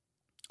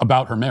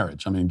about her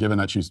marriage. I mean, given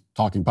that she's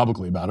talking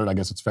publicly about it, I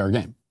guess it's fair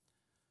game.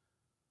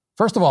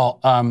 First of all,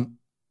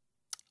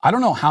 I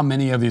don't know how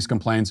many of these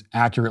complaints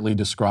accurately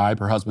describe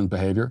her husband's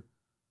behavior.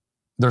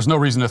 There's no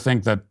reason to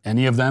think that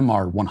any of them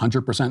are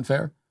 100%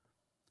 fair.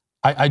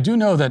 I do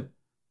know that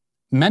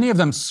many of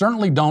them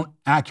certainly don't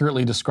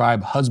accurately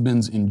describe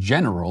husbands in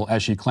general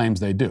as she claims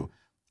they do.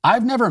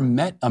 I've never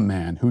met a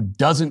man who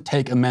doesn't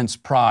take immense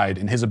pride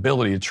in his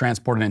ability to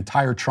transport an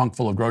entire trunk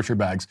full of grocery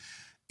bags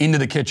into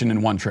the kitchen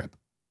in one trip.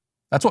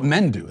 That's what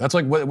men do. That's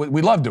like,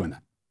 we love doing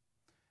that.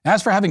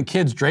 As for having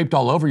kids draped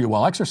all over you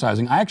while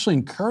exercising, I actually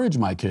encourage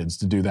my kids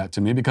to do that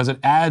to me because it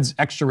adds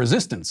extra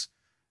resistance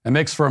and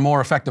makes for a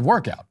more effective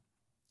workout.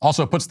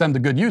 Also puts them to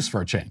good use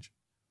for a change.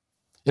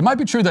 It might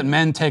be true that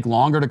men take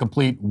longer to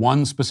complete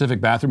one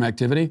specific bathroom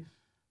activity,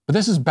 but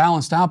this is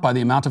balanced out by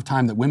the amount of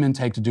time that women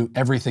take to do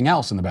everything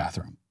else in the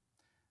bathroom.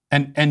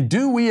 And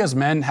do we as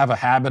men have a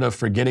habit of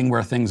forgetting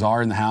where things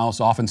are in the house,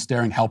 often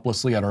staring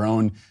helplessly at our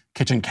own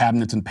kitchen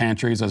cabinets and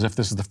pantries as if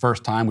this is the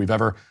first time we've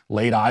ever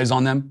laid eyes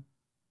on them?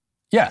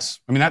 Yes,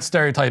 I mean, that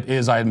stereotype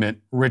is, I admit,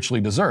 richly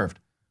deserved.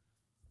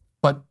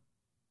 But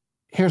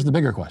here's the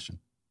bigger question.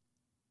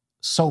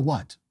 So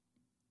what?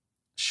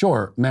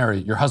 Sure, Mary,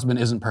 your husband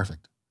isn't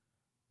perfect.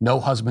 No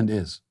husband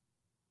is.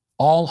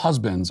 All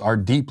husbands are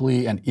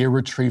deeply and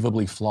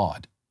irretrievably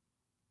flawed.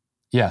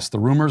 Yes, the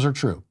rumors are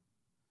true.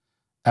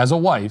 As a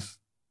wife,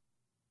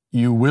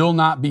 you will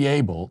not be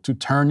able to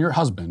turn your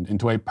husband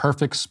into a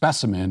perfect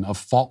specimen of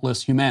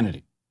faultless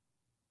humanity.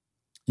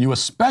 You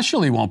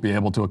especially won't be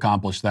able to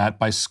accomplish that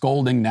by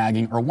scolding,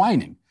 nagging, or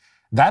whining.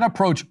 That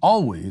approach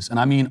always, and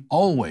I mean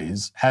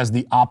always, has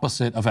the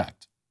opposite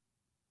effect.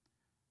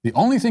 The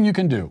only thing you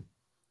can do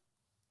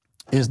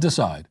is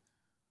decide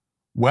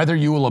whether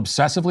you will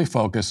obsessively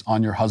focus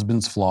on your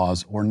husband's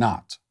flaws or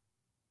not.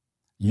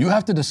 You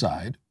have to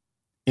decide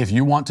if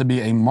you want to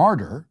be a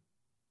martyr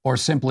or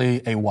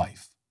simply a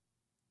wife.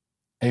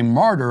 A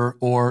martyr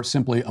or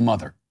simply a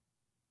mother.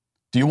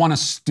 Do you want to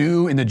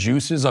stew in the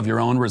juices of your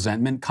own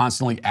resentment,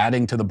 constantly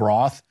adding to the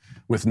broth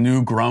with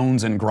new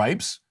groans and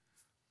gripes?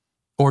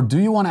 Or do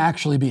you want to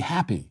actually be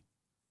happy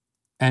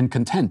and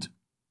content,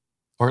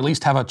 or at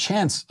least have a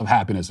chance of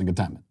happiness and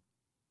contentment?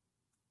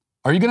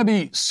 Are you going to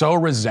be so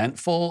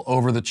resentful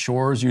over the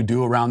chores you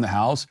do around the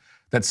house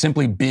that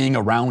simply being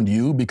around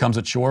you becomes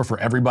a chore for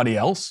everybody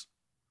else?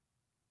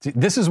 See,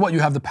 this is what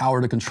you have the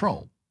power to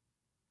control.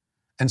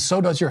 And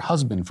so does your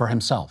husband for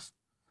himself.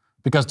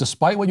 Because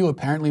despite what you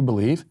apparently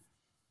believe,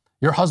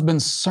 your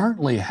husband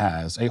certainly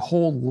has a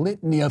whole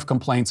litany of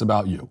complaints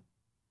about you.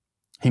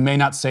 He may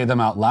not say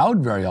them out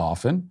loud very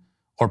often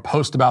or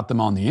post about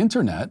them on the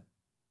internet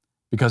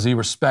because he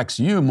respects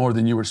you more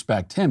than you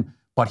respect him,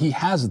 but he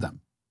has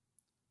them.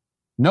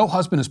 No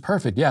husband is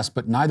perfect, yes,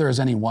 but neither is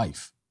any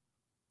wife.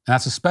 And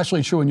that's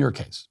especially true in your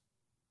case.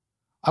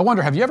 I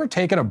wonder, have you ever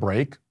taken a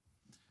break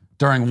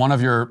during one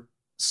of your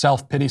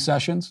self-pity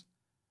sessions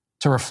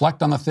to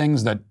reflect on the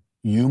things that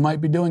you might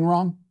be doing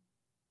wrong?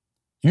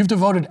 You've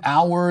devoted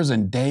hours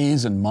and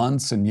days and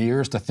months and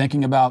years to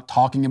thinking about,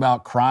 talking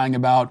about, crying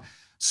about,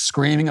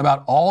 screaming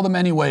about all the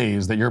many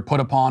ways that you're put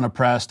upon,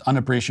 oppressed,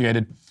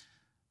 unappreciated.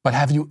 But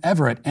have you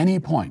ever at any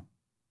point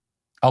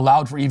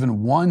allowed for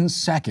even 1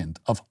 second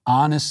of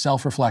honest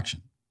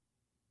self-reflection?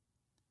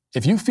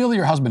 If you feel that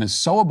your husband is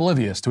so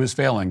oblivious to his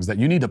failings that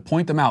you need to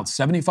point them out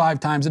 75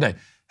 times a day,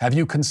 have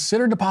you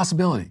considered the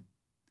possibility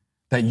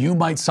that you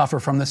might suffer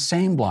from the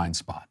same blind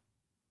spot?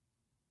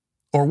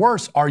 Or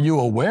worse, are you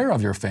aware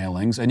of your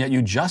failings and yet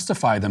you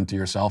justify them to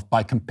yourself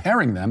by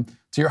comparing them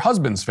to your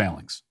husband's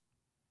failings?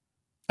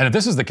 And if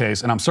this is the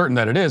case, and I'm certain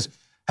that it is,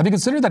 have you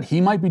considered that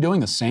he might be doing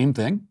the same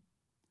thing?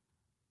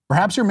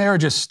 Perhaps your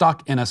marriage is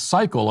stuck in a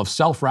cycle of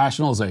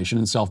self-rationalization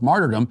and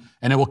self-martyrdom,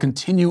 and it will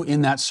continue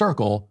in that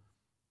circle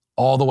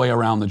all the way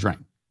around the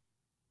drain.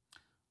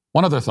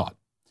 One other thought.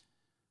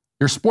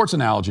 Your sports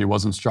analogy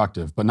was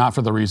instructive, but not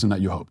for the reason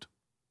that you hoped.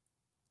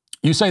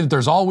 You say that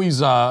there's always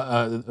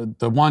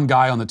the one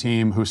guy on the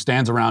team who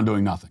stands around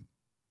doing nothing.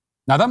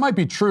 Now, that might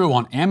be true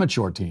on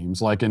amateur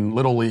teams, like in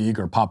Little League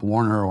or Pop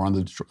Warner or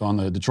on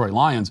the Detroit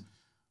Lions,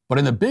 but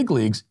in the big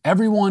leagues,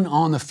 everyone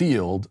on the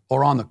field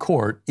or on the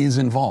court is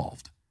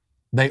involved.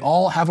 They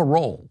all have a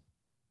role.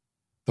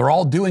 They're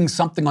all doing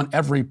something on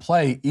every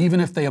play, even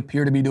if they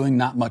appear to be doing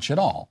not much at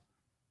all.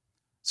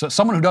 So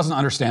someone who doesn't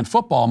understand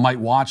football might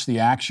watch the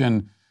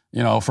action,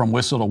 from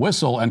whistle to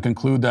whistle and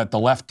conclude that the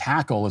left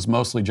tackle is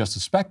mostly just a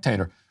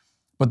spectator.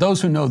 But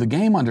those who know the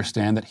game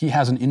understand that he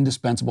has an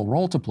indispensable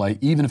role to play,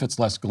 even if it's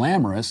less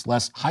glamorous,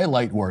 less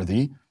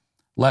highlight-worthy,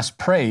 less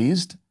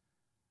praised,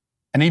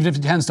 and even if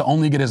he tends to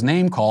only get his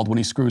name called when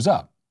he screws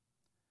up.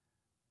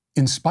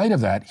 In spite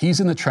of that, he's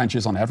in the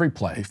trenches on every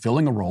play,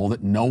 filling a role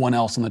that no one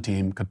else on the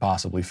team could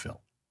possibly fill.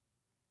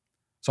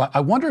 So I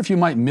wonder if you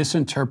might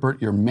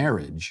misinterpret your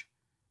marriage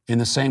in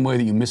the same way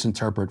that you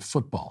misinterpret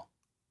football.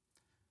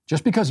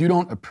 Just because you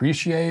don't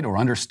appreciate or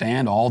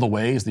understand all the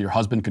ways that your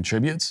husband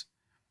contributes,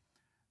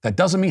 that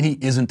doesn't mean he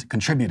isn't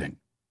contributing.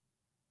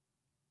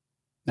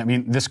 I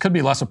mean, this could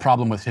be less a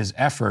problem with his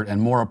effort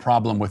and more a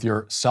problem with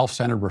your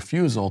self-centered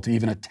refusal to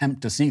even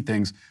attempt to see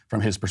things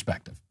from his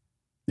perspective.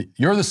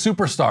 You're the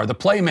superstar, the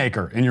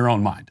playmaker in your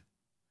own mind.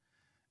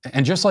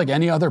 And just like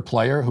any other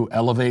player who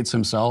elevates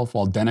himself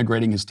while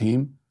denigrating his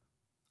team,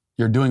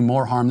 you're doing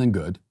more harm than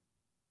good.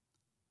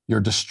 You're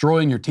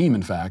destroying your team,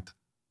 in fact,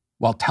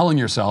 while telling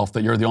yourself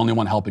that you're the only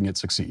one helping it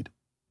succeed.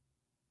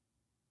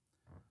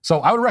 So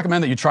I would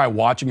recommend that you try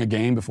watching a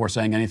game before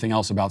saying anything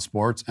else about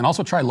sports, and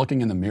also try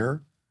looking in the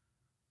mirror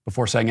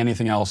before saying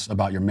anything else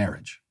about your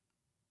marriage.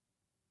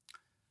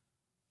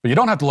 But you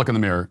don't have to look in the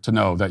mirror to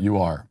know that you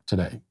are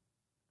today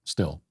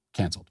still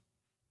canceled.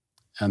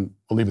 And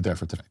we'll leave it there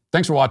for today.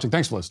 Thanks for watching.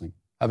 Thanks for listening.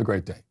 Have a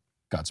great day.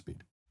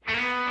 Godspeed.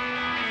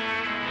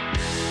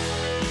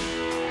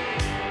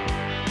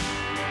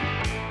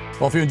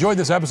 Well, if you enjoyed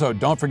this episode,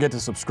 don't forget to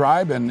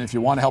subscribe. And if you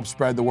want to help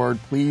spread the word,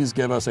 please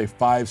give us a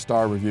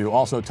 5-star review.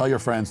 Also, tell your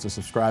friends to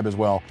subscribe as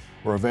well.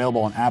 We're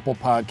available on Apple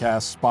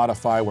Podcasts,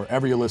 Spotify,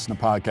 wherever you listen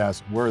to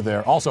podcasts, we're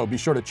there. Also, be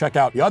sure to check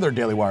out the other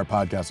Daily Wire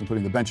podcasts,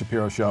 including The Ben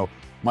Shapiro Show,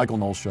 Michael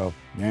Knowles Show,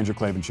 The Andrew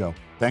Klavan Show.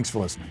 Thanks for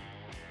listening.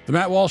 The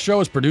Matt Walsh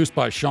Show is produced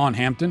by Sean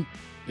Hampton,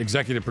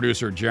 executive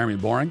producer Jeremy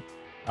Boring.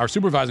 Our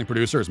supervising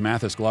producer is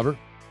Mathis Glover,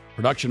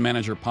 production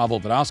manager Pavel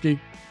Vodowski.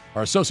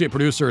 Our associate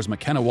producer is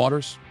McKenna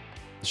Waters.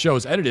 The show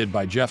is edited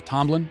by Jeff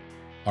Tomlin.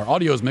 Our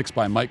audio is mixed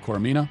by Mike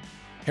Coromina.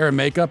 Hair and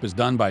makeup is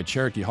done by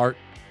Cherokee Hart.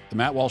 The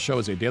Matt Walsh Show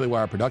is a Daily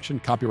Wire production.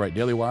 Copyright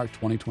Daily Wire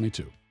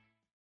 2022.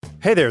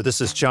 Hey there,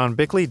 this is John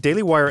Bickley,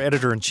 Daily Wire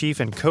editor-in-chief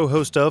and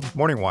co-host of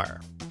Morning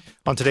Wire.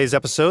 On today's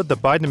episode, the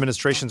Biden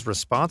administration's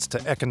response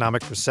to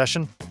economic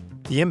recession,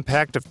 the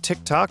impact of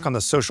TikTok on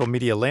the social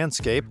media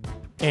landscape,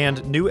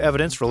 and new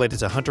evidence related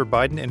to Hunter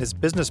Biden and his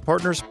business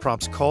partners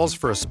prompts calls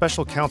for a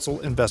special counsel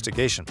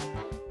investigation.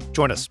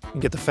 Join us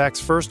and get the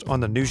facts first on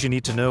the news you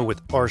need to know with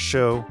our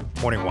show,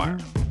 Morning Wire.